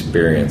ghost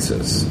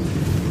experiences?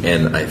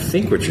 And I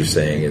think what you're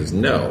saying is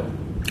no.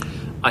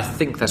 I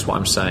think that's what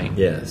I'm saying.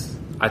 Yes.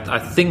 I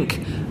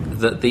think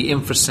that the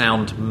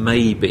infrasound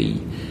may be.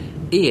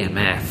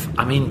 EMF,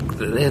 I mean,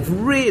 they're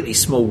really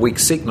small, weak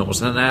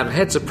signals, and our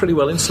heads are pretty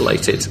well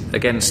insulated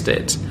against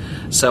it.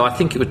 So I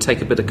think it would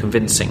take a bit of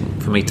convincing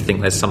for me to think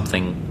there's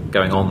something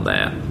going on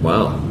there.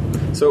 Wow.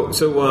 So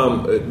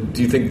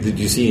do you think, did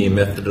you see any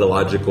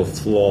methodological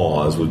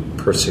flaws with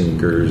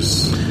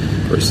Persingers?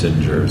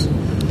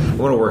 I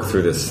want to work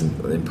through this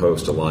in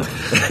post a lot.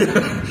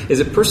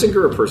 Is it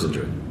Persinger or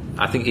Persinger?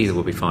 I think either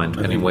will be fine,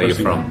 depending where you're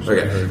from.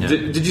 Okay. Yeah.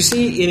 Did you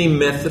see any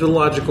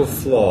methodological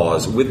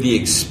flaws with the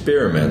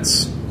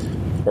experiments,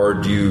 or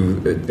do you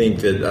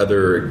think that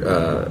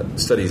other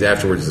studies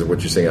afterwards, is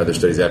what you're saying, other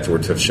studies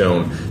afterwards have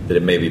shown that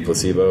it may be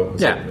placebo?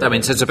 Yeah, I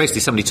mean, so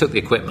basically somebody took the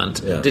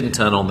equipment, didn't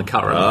turn on the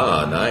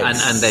current,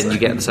 nice. and then you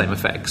get the same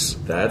effects.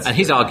 And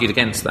he's argued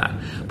against that.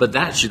 But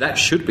that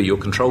should be your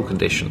control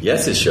condition.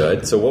 Yes, it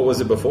should. So what was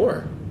it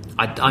before?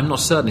 I'm not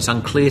certain. It's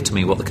unclear to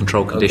me what the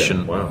control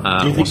condition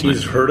was. Do you think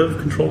he's heard of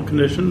control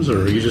conditions,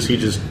 or he just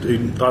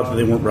thought that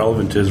they weren't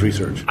relevant to his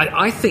research?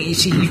 I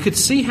think you could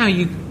see how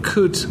you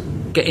could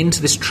get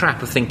into this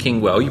trap of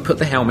thinking, well, you put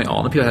the helmet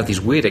on and people have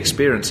these weird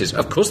experiences.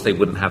 Of course they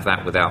wouldn't have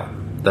that without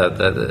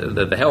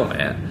the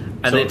helmet.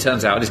 And then it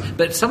turns out it is.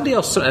 But somebody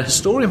else, a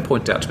historian,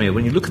 pointed out to me,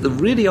 when you look at the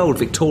really old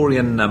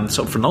Victorian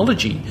sort of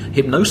phrenology,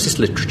 hypnosis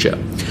literature,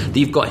 that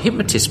you've got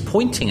hypnotists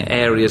pointing at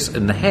areas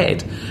in the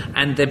head,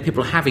 and then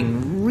people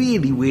having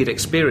really weird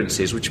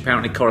experiences which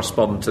apparently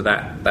correspond to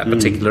that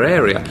particular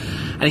area.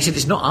 And he said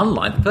it's not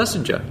unlike the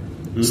Persinger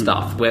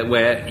stuff,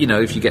 where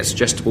if you get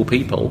suggestible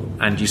people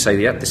and you say,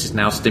 yep, this is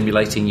now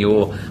stimulating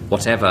your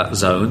whatever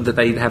zone, that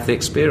they have the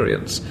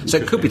experience. So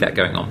it could be that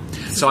going on.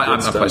 So I'm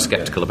quite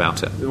sceptical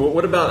about it.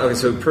 What about,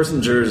 so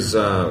Persinger's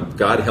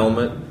God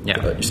helmet? Yeah.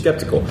 You're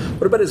skeptical.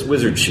 What about his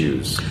wizard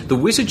shoes? The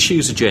wizard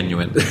shoes are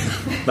genuine.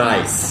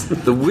 Nice.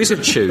 The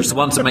wizard shoes, the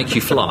ones that make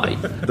you fly,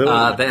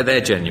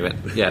 they're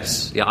genuine.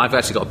 Yes. Yeah, I've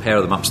actually got a pair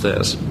of them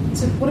upstairs.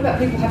 So what about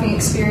people having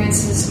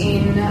experiences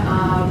in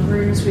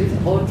rooms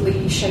with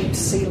oddly shaped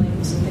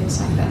ceilings and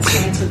things like that?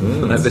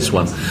 This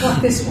one.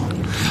 Like this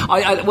one.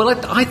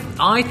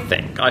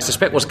 I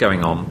suspect what's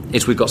going on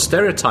is we've got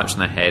stereotypes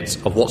in our heads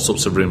of what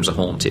sorts of rooms are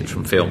haunted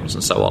from films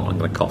and so on. I'm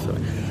going to cough.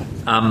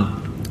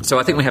 So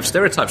I think we have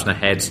stereotypes in our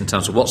heads in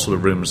terms of what sort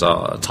of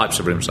types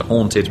of rooms are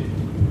haunted.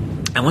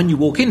 And when you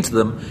walk into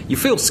them, you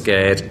feel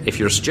scared. If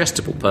you're a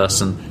suggestible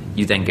person,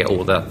 you then get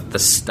all the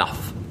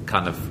stuff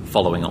kind of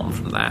following on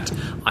from that.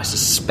 I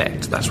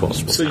suspect that's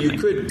what's happening. You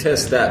could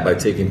test that by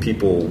taking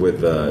people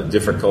with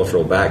different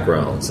cultural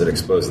backgrounds and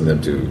exposing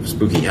them to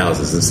spooky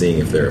houses and seeing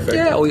if they're effective.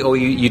 Yeah, or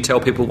you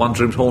tell people one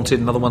room's haunted,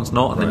 another one's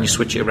not, and then you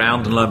switch it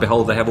around, and lo and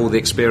behold, they have all the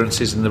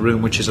experiences in the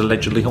room which is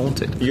allegedly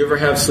haunted. Do you ever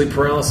have sleep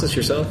paralysis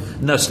yourself?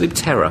 No, sleep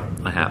terror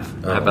I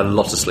have. I have a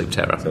lot of sleep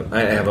terror. So I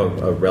have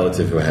a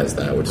relative who has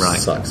that, which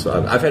sucks.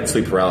 So I've had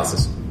sleep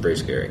paralysis. Very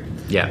scary.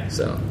 Yeah.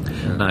 So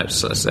no,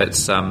 it's do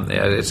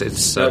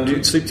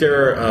sleep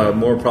terror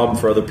more a problem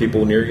for other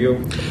people near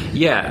you?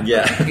 Yeah,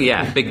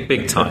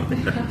 big time.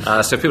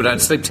 So if people don't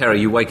have sleep terror,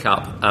 you wake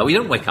up. Well, you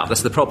don't wake up.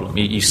 That's the problem.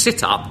 You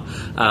sit up,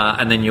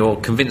 and then you're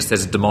convinced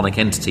there's a demonic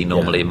entity.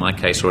 Normally, in my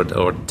case, or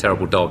a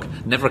terrible dog.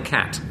 Never a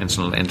cat.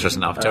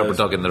 Interesting enough, terrible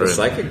dog in the room. A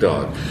psychic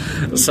dog.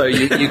 So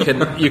you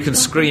can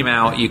scream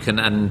out. You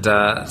can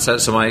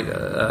so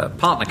my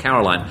partner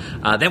Caroline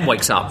then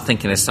wakes up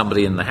thinking there's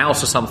somebody in the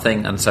house or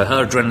something, and so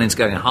her adrenaline's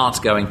going, her heart's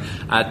going,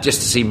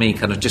 just to see me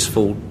kind of just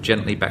fall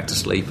gently back to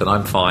sleep, and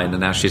I'm fine, and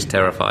now she's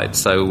terrified.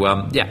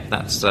 So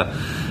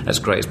that's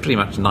great. It's pretty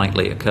much a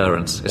nightly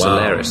occurrence. It's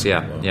hilarious.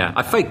 Yeah.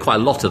 I fake quite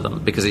a lot of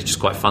them because it's just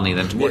quite funny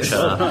then to watch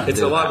her. It's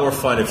a lot more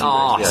fun if you.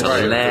 It's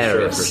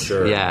hilarious. For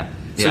sure. Yeah.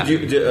 So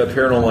did you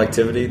Paranormal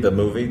Activity, the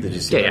movie? Did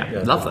you see that? Yeah,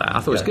 love that. I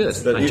thought it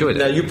was good. I enjoyed it.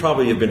 Now, you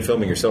probably have been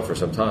filming yourself for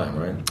some time,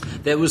 right?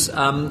 There was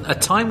a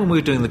time when we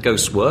were doing the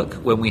ghost work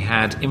when we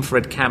had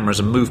infrared cameras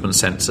and movement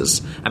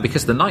sensors, and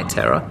because of the night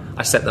terror,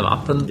 I set them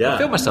up and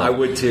filmed myself. I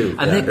would too.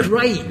 And they're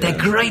great. They're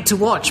great to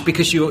watch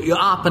because you're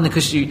up, and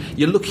because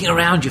you're looking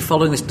around, you're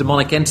following this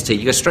demonic entity,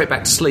 you go straight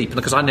back to sleep, and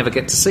because I never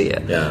get to see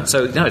it. Yeah.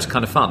 So, it's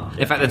kind of fun.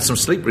 In fact, then some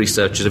sleep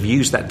researchers have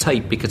used that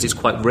tape because it's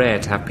quite rare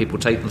to have people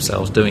tape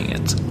themselves doing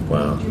it.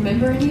 Wow. Do you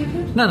remember any of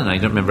it? No, you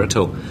don't remember it at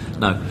all.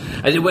 No.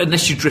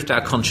 Unless you drift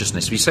out of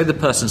consciousness. If you say the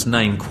person's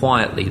name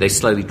quietly, they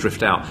slowly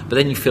drift out. But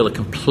then you feel a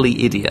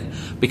complete idiot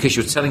because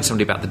you're telling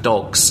somebody about the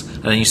dogs,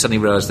 and then you suddenly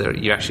realise that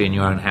you're actually in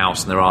your own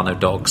house and there are no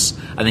dogs.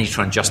 And then you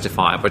try and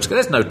justify it. But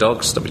there's no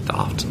dogs, don't be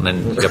daft. And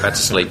then you go back to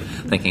sleep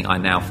thinking, I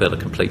now feel a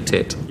complete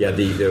tit. Yeah,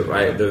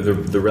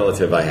 the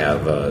relative I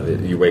have,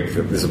 you wake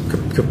them, it's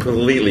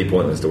completely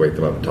pointless to wake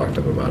them up and talk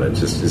to them about it.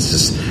 It's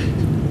just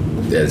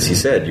as he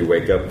said, you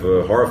wake up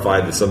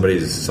horrified that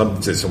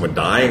someone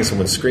dying,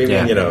 someone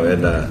screaming,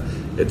 and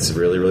it's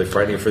really, really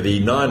frightening for the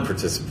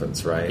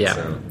non-participants, right?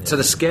 Yeah. So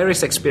the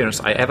scariest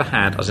experience I ever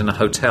had, I was in a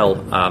hotel,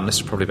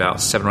 this was probably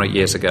about 7 or 8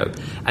 years ago,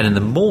 and in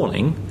the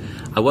morning,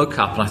 I woke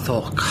up and I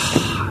thought,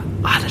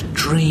 God, I had a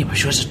dream. I'm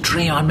sure it was a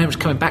dream. I remember it was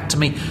coming back to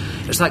me.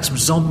 It was like some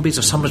zombies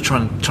or someone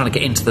trying to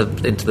get into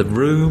the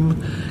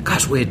room. God,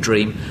 it's a weird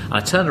dream. And I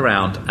turned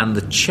around and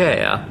the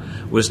chair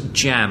was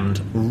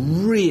jammed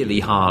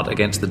really hard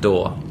against the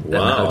door in the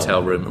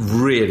hotel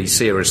room, really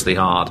seriously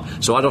hard.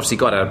 So I'd obviously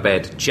got out of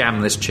bed,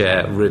 jammed this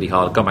chair really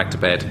hard, gone back to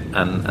bed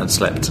and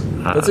slept.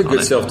 That's a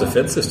good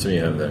self-defense system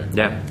you have there.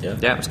 Yeah,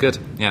 it was good.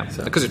 Yeah,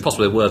 because it's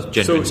possible there were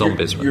genuine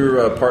zombies.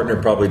 Your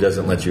partner probably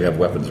doesn't let you have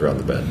weapons around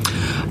the bed.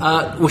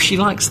 Well, she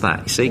likes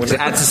that, you see, because it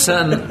adds a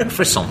certain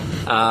frisson.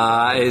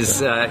 Yes.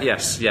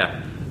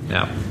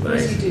 What do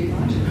you do,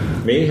 right?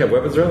 Me? Have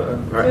weapons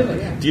around?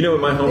 Yeah. Do you know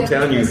in my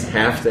hometown you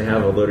have to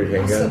have a loaded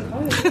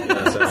handgun?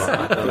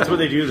 That's what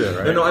they do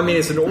there, right? No, I mean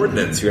it's an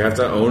ordinance. You have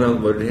to own a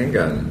loaded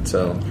handgun.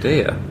 So do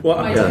you?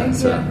 Well,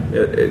 it's.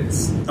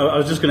 I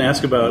was just going to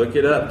ask about. Look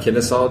it up,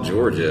 Kennesaw,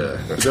 Georgia.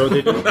 Is that what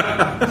they do? Is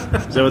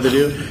that what they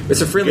do?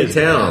 It's a friendly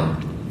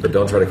town, but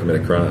don't try to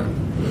commit a crime.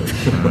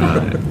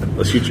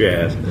 Let's shoot your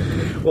ass.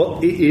 Well,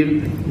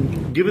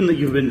 given that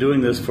you've been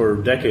doing this for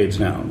decades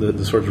now,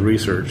 the sorts of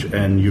research,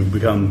 and you've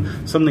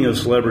become something of a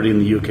celebrity in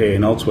the UK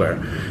and elsewhere,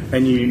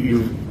 and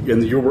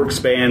and your work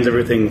spans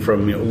everything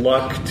from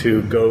luck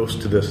to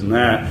ghost to this and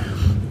that.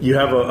 You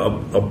have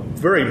a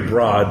very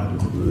broad,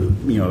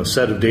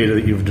 set of data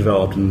that you've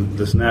developed and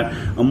this and that.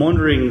 I'm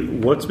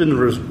wondering what's been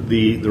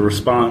the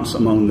response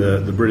among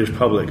the British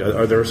public.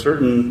 Are there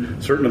certain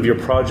of your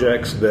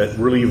projects that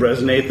really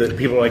resonate, that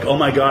people are like, oh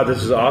my God,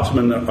 this is awesome,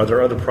 and are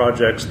there other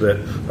projects that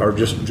are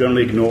just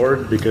generally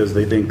ignored because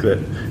they think that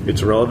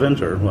it's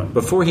irrelevant, or what?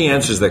 Before he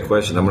answers that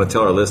question, I'm going to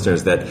tell our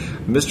listeners that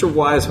Mr.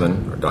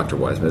 Wiseman, or Dr.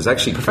 Wiseman, is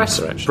actually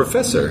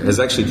Professor has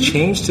actually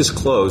changed his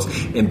clothes,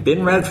 and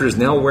Ben Radford is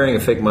now wearing a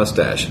fake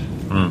mustache.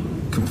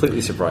 Completely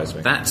surprised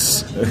me.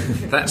 That's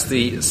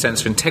the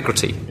sense of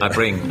integrity I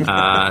bring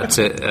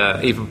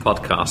to even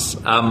podcasts.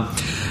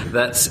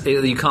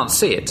 You can't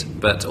see it,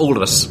 but all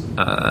of us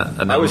are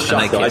I was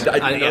shocked, though. I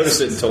didn't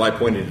notice it until I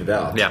pointed it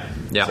out.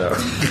 Yeah. So.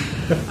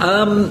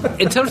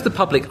 In terms of the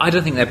public, I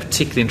don't think they're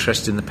particularly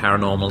interested in the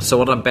paranormal. So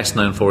what I'm best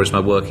known for is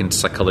my work into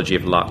psychology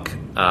of luck,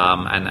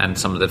 and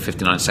some of the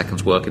 59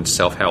 seconds work into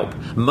self-help.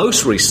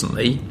 Most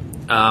recently,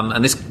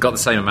 and this got the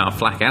same amount of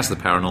flack as the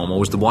paranormal,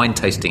 was the wine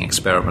tasting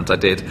experiment I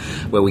did,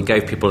 where we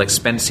gave people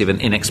expensive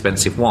and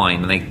inexpensive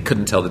wine and they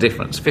couldn't tell the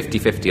difference.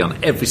 50-50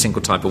 on every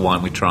single type of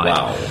wine we tried.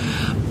 Wow.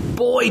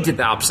 Boy, did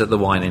that upset the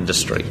wine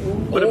industry.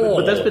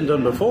 But that's been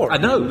done before. I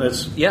know.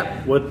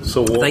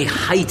 They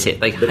hate it.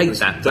 They hate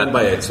that. Done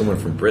by someone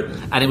from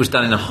Britain. And it was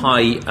done in a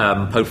high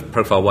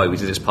profile way. We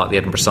did it as part of the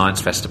Edinburgh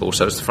Science Festival,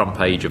 so it's the front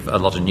page of a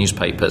lot of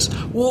newspapers.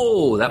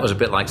 Whoa, that was a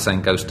bit like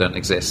saying ghosts don't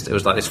exist. It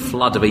was like this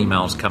flood of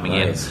emails coming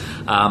in. So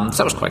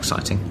that was quite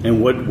exciting.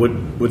 And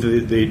what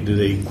did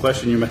they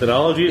question your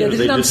methodology? Yeah, they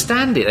didn't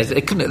understand it.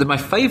 They couldn't. My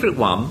favourite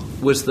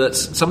one was that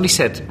somebody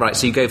said, right,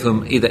 so you gave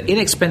them either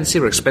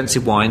inexpensive or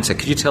expensive wine, so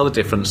could you tell the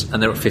difference?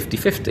 And they're at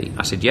 50-50.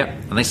 I said, yep.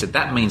 And they said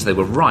that means they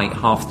were right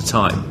half the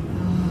time.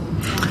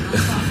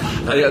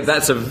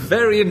 That's a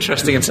very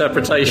interesting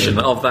interpretation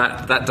of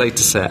that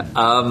data set.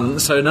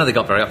 So no, they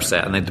got very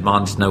upset and they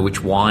demanded to know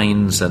which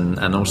wines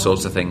and all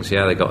sorts of things.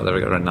 Yeah, they got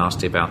very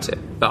nasty about it.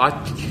 But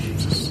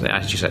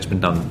as you say, it's been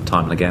done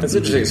time and again. That's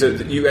interesting. So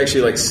you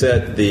actually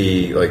set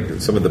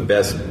some of the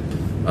best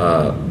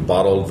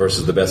bottled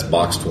versus the best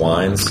boxed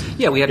wines.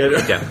 Yeah, we had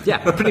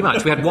pretty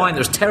much. We had wine that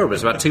was terrible.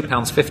 It was about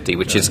 £2.50,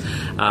 which is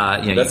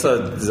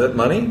is that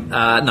money?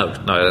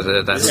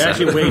 No, that's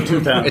actually weighed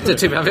 £2. It's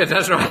 £2.50.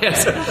 That's right.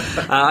 Yes.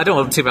 I don't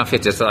want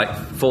 £2.50. It's like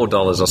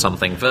 $4 or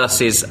something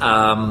versus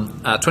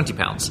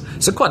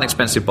 £20. So quite an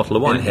expensive bottle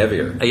of wine. And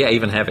heavier. Yeah,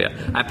 even heavier.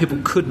 And people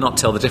could not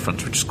tell the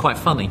difference, which is quite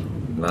funny.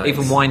 Nice.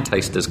 Even wine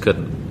tasters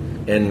couldn't.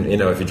 And,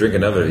 if you drink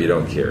enough of it, you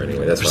don't care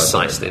anyway. That's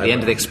precisely. At the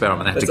end of the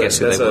experiment, they have to guess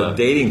who they were. That's a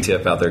dating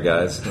tip out there,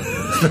 guys.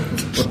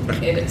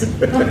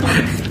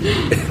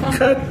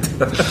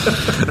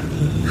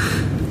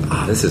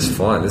 This is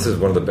fun. This is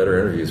one of the better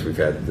interviews we've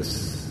had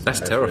this That's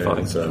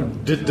terrifying. So.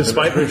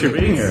 Despite Richard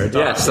being here.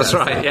 Yes, that's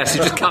right. Yes,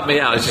 you just cut me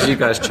out. It's just you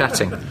guys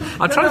chatting.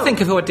 I'm trying to think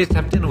of who I did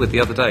have dinner with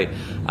the other day.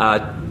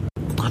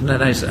 No,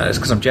 it's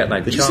because I'm jet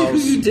lagged. Did you say who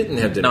you didn't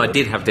have dinner with? No, I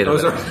did have dinner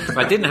with him. If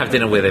I didn't have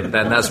dinner with him,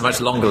 then that's a much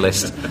longer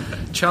list.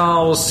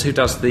 Charles, who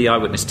does the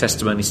eyewitness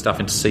testimony stuff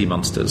into sea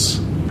monsters.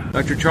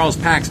 Dr. Charles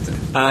Paxton.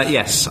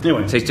 Yes.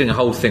 Anyway. So he's doing a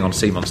whole thing on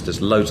sea monsters,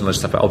 loads and loads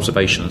of stuff about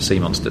observation and sea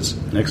monsters.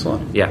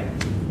 Excellent. Yeah.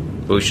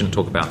 But we shouldn't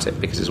talk about it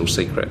because it's all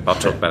secret. I'll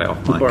talk about it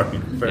off mic.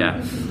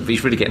 Yeah. But you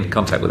should really get in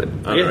contact with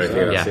him.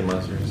 Sea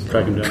monsters.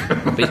 Track him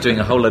down. But he's doing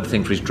a whole load of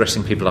things where he's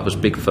dressing people up as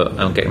Bigfoot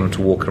and getting them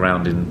to walk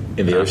around in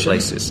the ocean?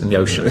 places. In the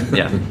ocean.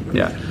 Yeah.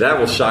 That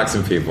will shock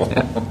some people.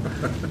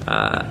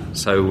 Yeah.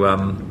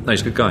 No,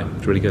 he's a good guy.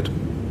 He's really good.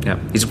 Yeah.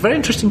 It's a very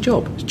interesting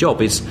job. His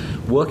job is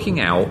working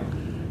out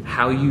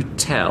how you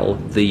tell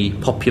the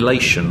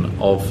population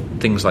of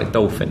things like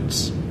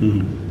dolphins.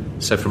 Mm-hmm.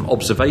 So from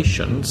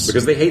observations...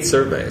 Because they hate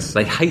surveys.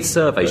 They hate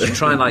surveys. You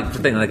try and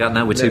think, and they go,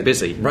 no, we're too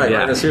busy. Right,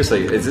 yeah. No,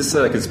 seriously. Is this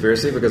a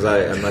conspiracy? Because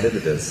I'm not into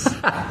this.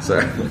 So.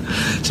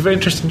 It's a very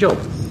interesting job.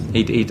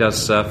 He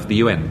does for the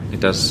UN. He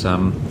does try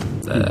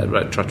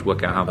to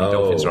work out how many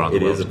dolphins are on the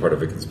world. It is a part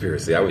of a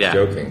conspiracy. I was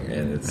joking,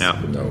 and it's... No,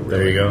 really.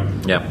 There you go.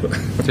 Yeah. So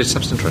it's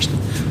just interesting.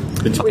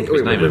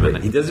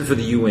 Wait. He does it for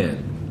the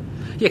UN?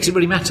 Yeah, because it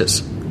really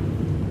matters.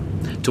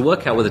 To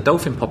work out whether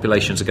dolphin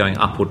populations are going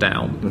up or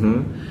down.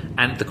 Mm-hmm.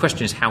 And the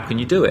question is, how can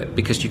you do it?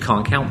 Because you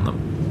can't count them.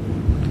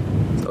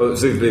 Oh,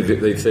 so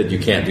they've said you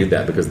can't do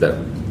that because that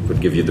would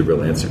give you the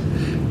real answer.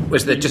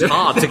 Which they're just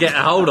hard to get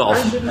a hold of.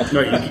 No,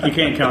 you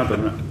can't count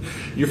them. No.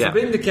 You're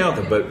forbidden to count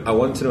them, but I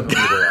want to know how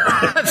many there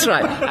are. That's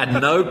right.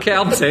 And no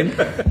counting.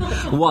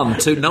 1,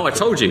 2... No, I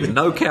told you.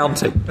 No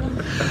counting.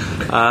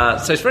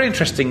 So it's very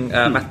interesting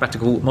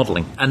mathematical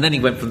modelling. And then he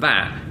went from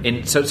that.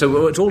 So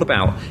what it's all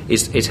about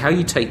is how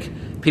you take...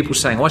 People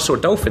saying, I saw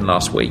a dolphin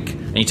last week,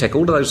 and you take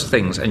all of those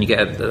things and you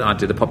get an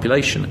idea of the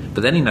population.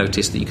 But then he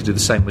noticed that you could do the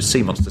same with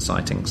sea monster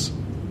sightings.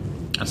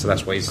 And so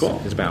that's what he's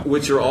about.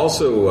 Which are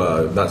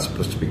also not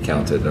supposed to be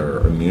counted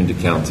or immune to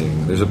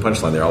counting. There's a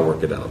punchline there. I'll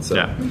work it out. So.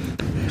 Yeah.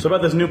 So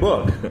about this new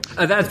book.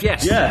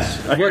 Yes.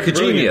 Yes. Work of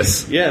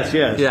genius.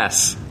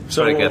 Yes.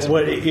 So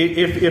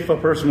if a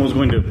person was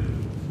going to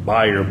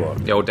buy your book.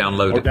 Yeah, or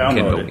download it from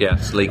Kindle.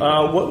 Yes,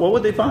 legal. What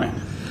would they find?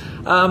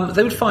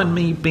 They would find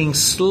me being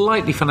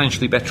slightly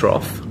financially better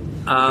off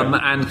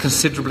and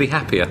considerably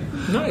happier.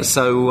 Nice.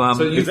 So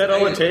is that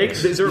all it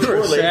takes? Is there a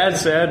correlation?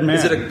 Sad man.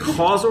 Is it a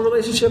causal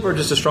relationship or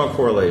just a strong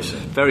correlation?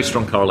 Very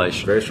strong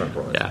correlation. Very strong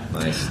correlation. Yeah.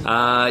 Nice.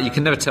 You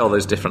can never tell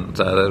those different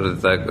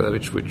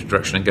which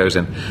direction it goes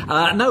in.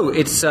 No,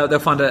 it's they'll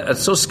find a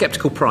sort of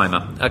skeptical primer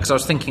because I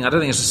was thinking I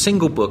don't think there's a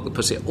single book that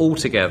puts it all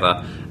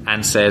together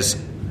and says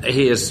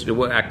here's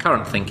our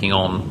current thinking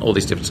on all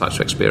these different types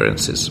of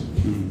experiences,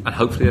 and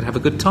hopefully they'd have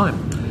a good time.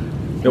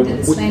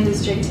 Explained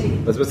as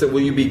JT. I was going to say, will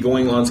you be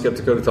going on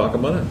Skeptico to talk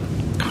about it?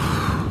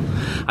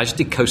 I just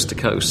did Coast to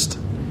Coast.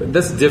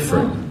 That's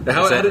different.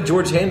 How did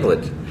George handle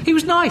it? He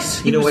was nice.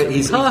 He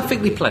was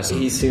perfectly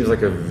pleasant. He seems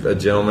like a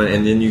gentleman,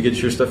 and then you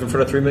get your stuff in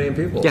front of 3 million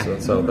people. Yeah.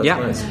 So that's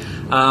nice.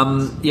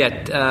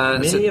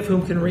 Many of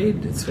whom can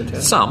read. It's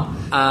fantastic. Some,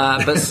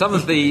 but some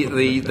of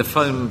the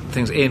phone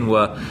things in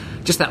were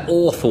just that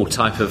awful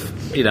type of,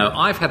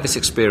 I've had this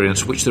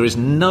experience which there is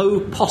no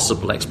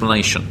possible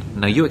explanation.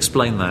 Now, you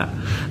explain that.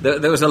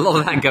 There was a lot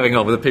of that going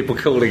on with the people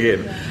calling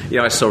in.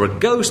 I saw a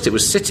ghost, it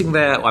was sitting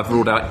there, I've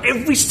ruled out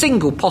every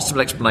single possible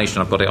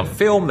explanation. I've got it on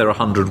film, there are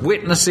 100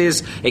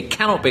 witnesses, it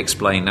cannot be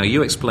explained. Now,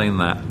 you explain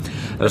that.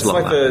 It's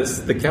like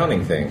the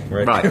counting thing,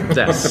 right? Right,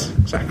 yes,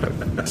 exactly.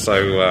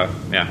 So,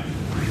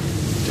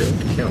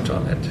 Don't count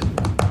on it.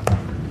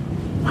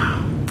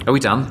 Wow. Are we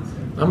done?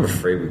 I'm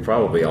afraid we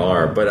probably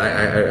are, but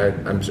I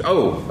have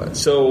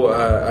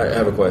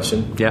a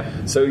question. Yeah.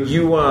 So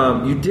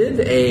you did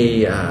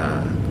an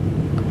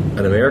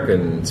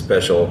American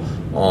special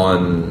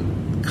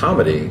on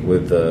comedy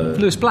with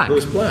Lewis Black.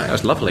 That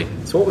was lovely.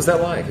 So what was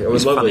that like? It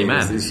was lovely. He's a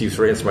funny man. He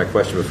answered my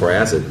question before I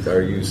asked it.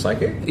 Are you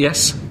psychic?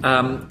 Yes.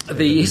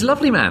 He's a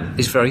lovely man.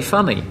 He's very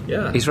funny.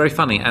 Yeah. He's very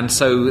funny. And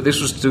so this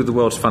was to do the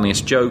world's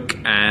funniest joke,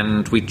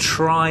 and we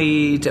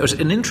tried. It was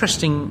an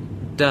interesting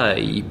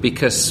day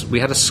because we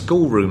had a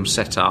schoolroom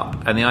set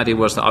up, and the idea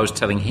was that I was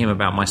telling him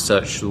about my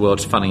search for the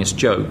world's funniest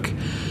joke.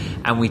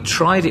 And we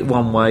tried it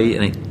one way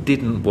and it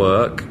didn't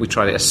work. We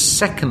tried it a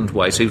second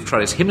way. So we tried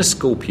it as him as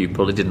school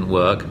pupil, it didn't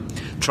work.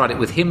 Tried it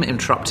with him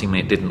interrupting me,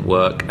 it didn't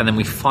work. And then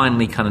we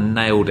finally kind of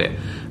nailed it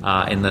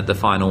in the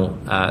final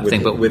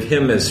thing. But with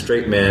him as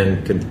straight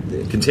man,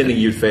 contending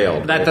you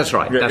failed. That's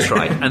right.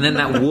 And then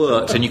that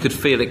worked, and you could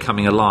feel it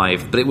coming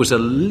alive. But it was a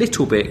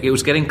little bit, it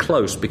was getting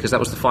close because that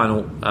was the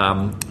final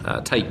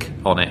take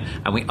on it.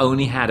 And we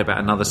only had about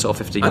another sort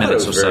of 15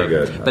 minutes or so.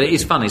 Good. But it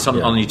is funny. It's on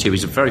YouTube.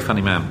 He's a very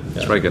funny man.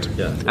 It's very good.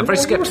 Yeah. And very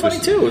skeptical. Funny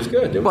too. It was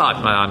good. Well,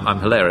 I'm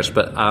hilarious,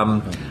 but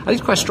I think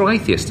he's quite a strong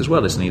atheist as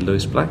well, isn't he,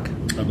 Lewis Black?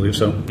 I believe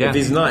so. Yeah. If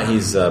he's not,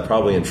 he's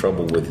probably in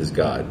trouble with his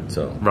God.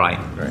 So right.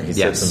 He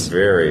said some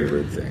very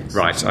rude things.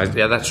 Right.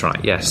 Yeah, that's right.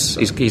 Yes,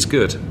 he's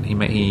good. He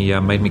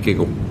made me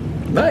giggle.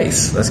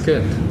 Nice. That's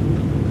good.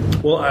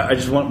 Well, I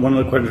just want one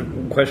other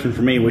question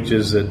for me, which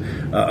is that,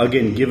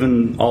 again,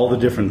 given all the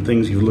different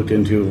things you've looked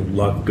into,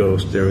 luck,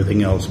 ghost,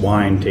 everything else,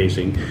 wine,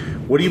 tasting,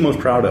 what are you most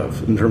proud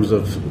of in terms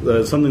of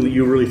something that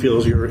you really feel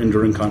is your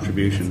enduring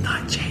contribution?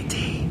 Not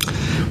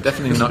JT.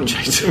 Definitely not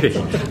JT.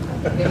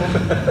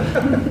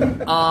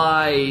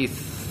 I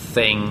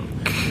think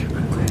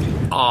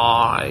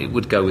I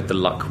would go with the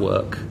luck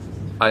work.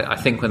 I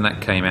think when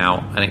that came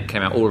out, and it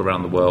came out all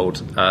around the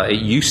world,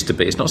 it used to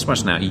be, it's not so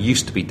much now, it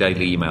used to be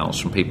daily emails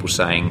from people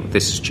saying,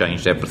 this has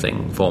changed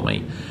everything for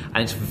me.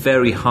 And it's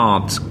very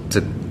hard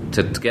to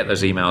get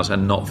those emails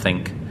and not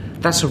think,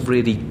 that's a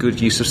really good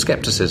use of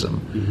skepticism.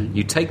 Mm-hmm.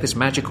 You take this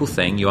magical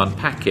thing, you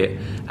unpack it,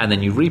 and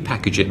then you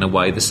repackage it in a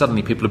way that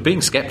suddenly people are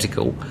being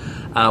skeptical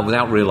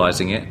without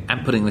realising it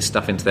and putting this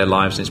stuff into their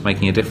lives, and it's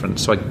making a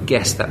difference. So I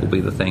guess that will be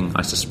the thing,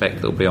 I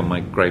suspect, that will be on my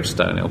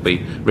gravestone. It'll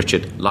be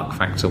Richard Luck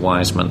Factor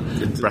Wiseman.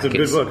 It's a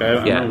good book.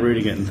 I'm not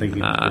reading it and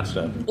thinking good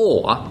stuff.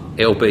 Or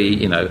it'll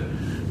be,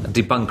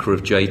 debunker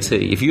of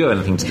JT. If you have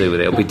anything to do with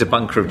it, it'll be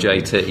debunker of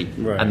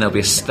JT, right. And there'll be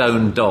a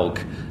stone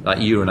dog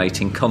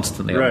urinating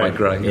constantly on my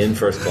grave in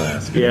first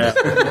class. Yeah,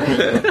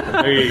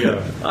 there you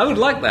go. I would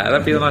like that.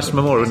 That'd be a nice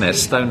memorial, wouldn't it? A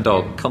stone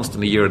dog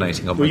constantly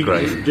urinating on my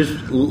grave. Just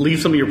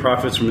leave some of your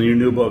profits from your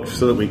new book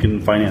so that we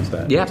can finance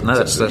that. Yeah,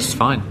 no, that's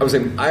fine. I was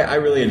saying, I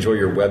really enjoy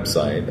your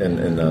website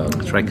and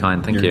it's very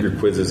kind. Thank you. Your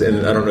quizzes,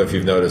 and I don't know if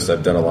you've noticed,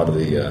 I've done a lot of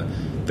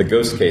the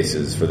ghost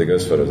cases for the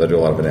ghost photos. I do a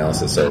lot of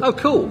analysis. So, oh,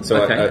 cool.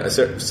 So okay.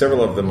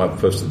 Several of them I've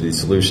posted the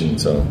solution.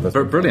 So that's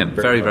brilliant.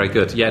 Very, very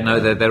good. Yeah, no,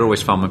 they're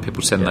always fun when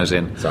people send those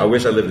in. So I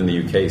wish I lived in the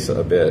UK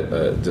a bit.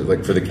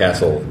 Like for the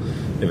castle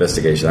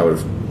investigation, I would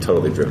have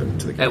totally driven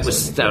to the castle.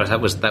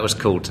 That was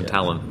cool to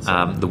Talent.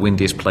 The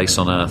windiest place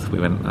on earth. We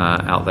went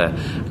out there,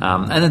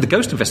 and then the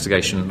ghost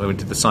investigation when we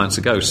did the Science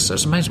of Ghosts. So it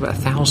was amazing, about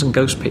 1,000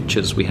 ghost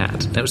pictures we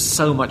had. It was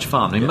so much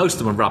fun. I mean, most of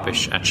them were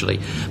rubbish actually,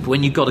 but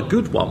when you got a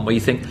good one where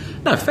you think,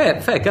 no,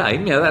 fair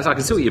game. That's, I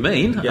can see what you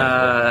mean.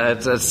 Yeah.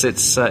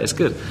 It's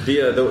good.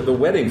 The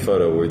wedding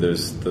photo where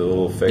there's the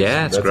little face.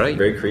 Yeah, it's great.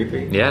 Very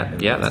creepy. Yeah,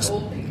 that's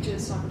old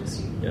pictures, I would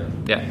assume.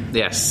 Yeah.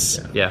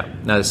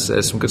 No,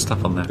 there's some good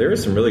stuff on there. There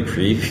is some really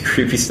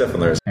creepy stuff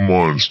on there.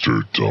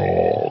 Monster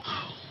Talk.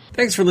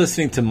 Thanks for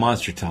listening to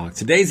Monster Talk.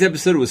 Today's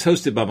episode was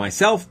hosted by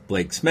myself,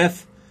 Blake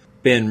Smith,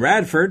 Ben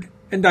Radford,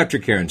 and Dr.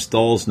 Karen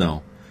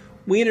Stolzno.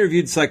 We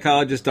interviewed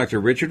psychologist Dr.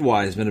 Richard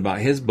Wiseman about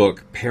his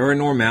book,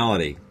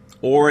 Paranormality,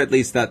 or at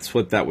least that's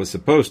what that was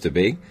supposed to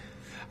be.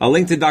 A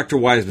link to Dr.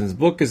 Wiseman's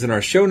book is in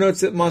our show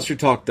notes at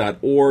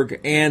monstertalk.org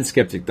and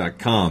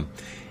skeptic.com.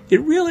 It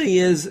really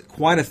is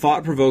quite a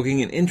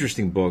thought-provoking and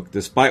interesting book,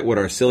 despite what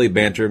our silly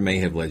banter may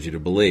have led you to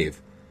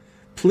believe.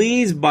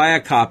 Please buy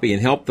a copy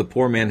and help the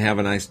poor man have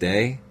a nice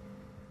day.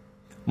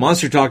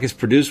 Monster Talk is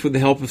produced with the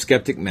help of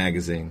Skeptic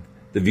Magazine.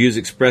 The views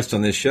expressed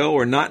on this show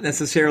are not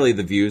necessarily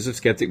the views of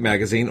Skeptic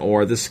Magazine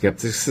or the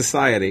Skeptic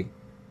Society.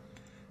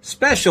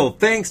 Special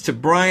thanks to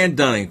Brian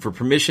Dunning for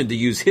permission to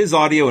use his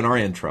audio in our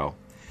intro.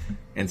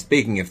 And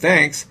speaking of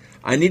thanks,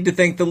 I need to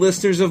thank the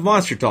listeners of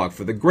Monster Talk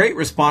for the great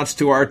response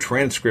to our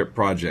transcript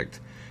project.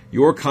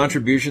 Your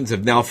contributions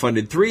have now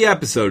funded 3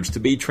 episodes to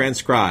be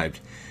transcribed.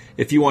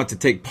 If you want to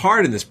take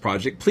part in this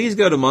project, please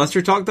go to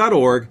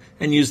monstertalk.org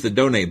and use the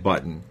donate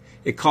button.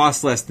 It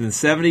costs less than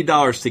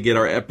 $70 to get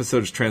our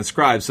episodes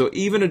transcribed, so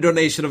even a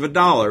donation of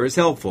 $1 is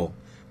helpful.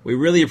 We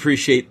really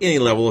appreciate any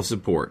level of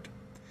support.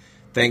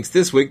 Thanks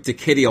this week to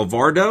Katie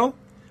Alvardo,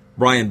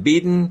 Brian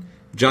Beaton,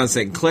 John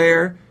St.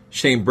 Clair,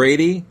 Shane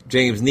Brady,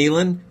 James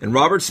Nealon, and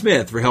Robert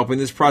Smith for helping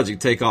this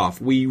project take off.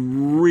 We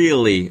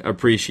really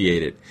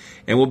appreciate it.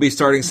 And we'll be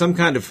starting some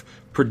kind of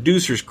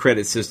producer's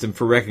credit system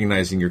for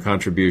recognizing your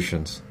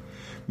contributions.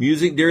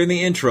 Music during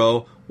the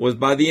intro was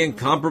by the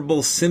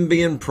incomparable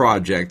Symbian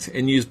Project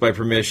and used by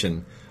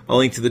permission. A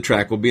link to the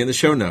track will be in the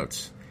show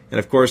notes. And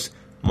of course,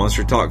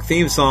 Monster Talk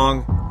theme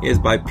song is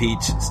by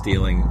Peach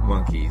Stealing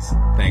Monkeys.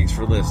 Thanks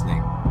for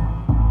listening.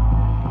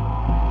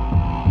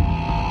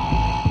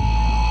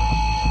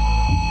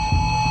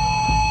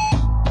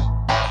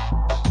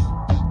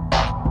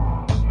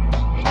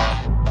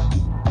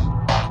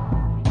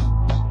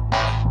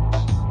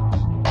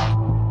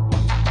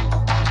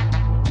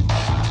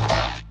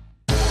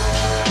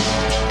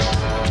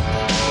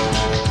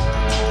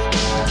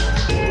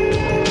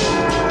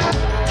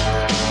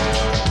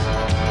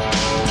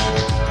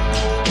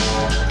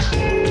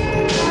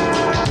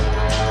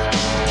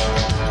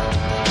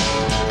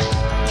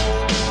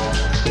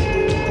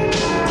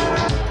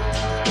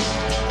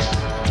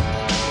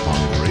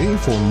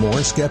 for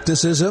more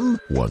skepticism?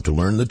 Want to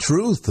learn the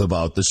truth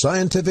about the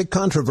scientific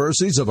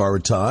controversies of our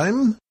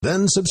time?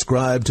 Then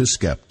subscribe to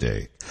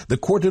Skeptic, the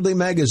quarterly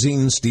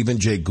magazine Stephen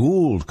Jay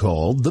Gould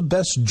called the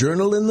best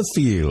journal in the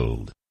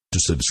field. To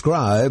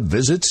subscribe,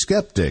 visit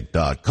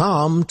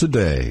skeptic.com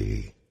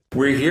today.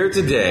 We're here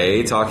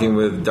today talking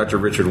with Dr.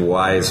 Richard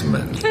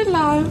Wiseman.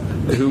 Hello.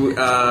 Who,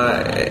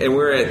 and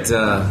we're at,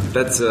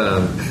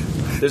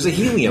 there's a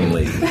helium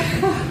leak.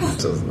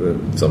 So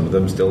some of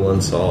them still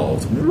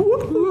unsolved.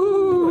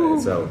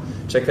 So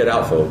check that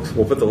out, folks.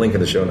 We'll put the link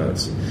in the show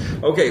notes.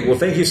 Okay, well,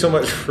 thank you so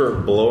much for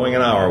blowing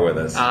an hour with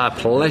us.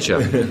 Pleasure.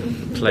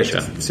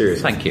 Pleasure.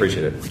 Seriously. Thank you.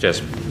 Appreciate it.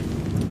 Cheers.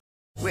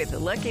 With the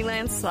Lucky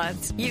Land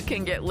Slots, you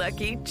can get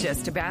lucky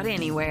just about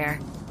anywhere.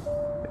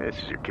 This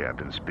is your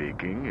captain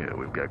speaking.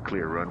 We've got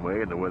clear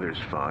runway and the weather's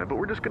fine, but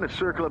we're just going to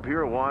circle up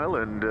here a while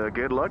and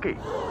get lucky.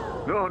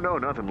 No,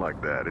 nothing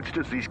like that. It's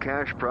just these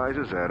cash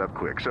prizes add up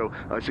quick. So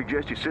I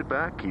suggest you sit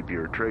back, keep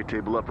your tray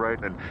table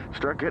upright, and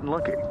start getting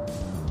lucky.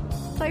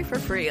 Play for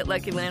free at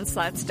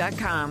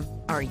LuckyLandSlots.com.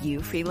 Are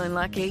you feeling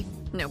lucky?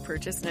 No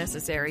purchase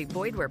necessary.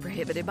 Void where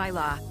prohibited by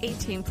law.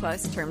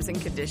 18+ terms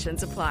and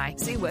conditions apply.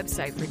 See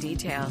website for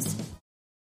details.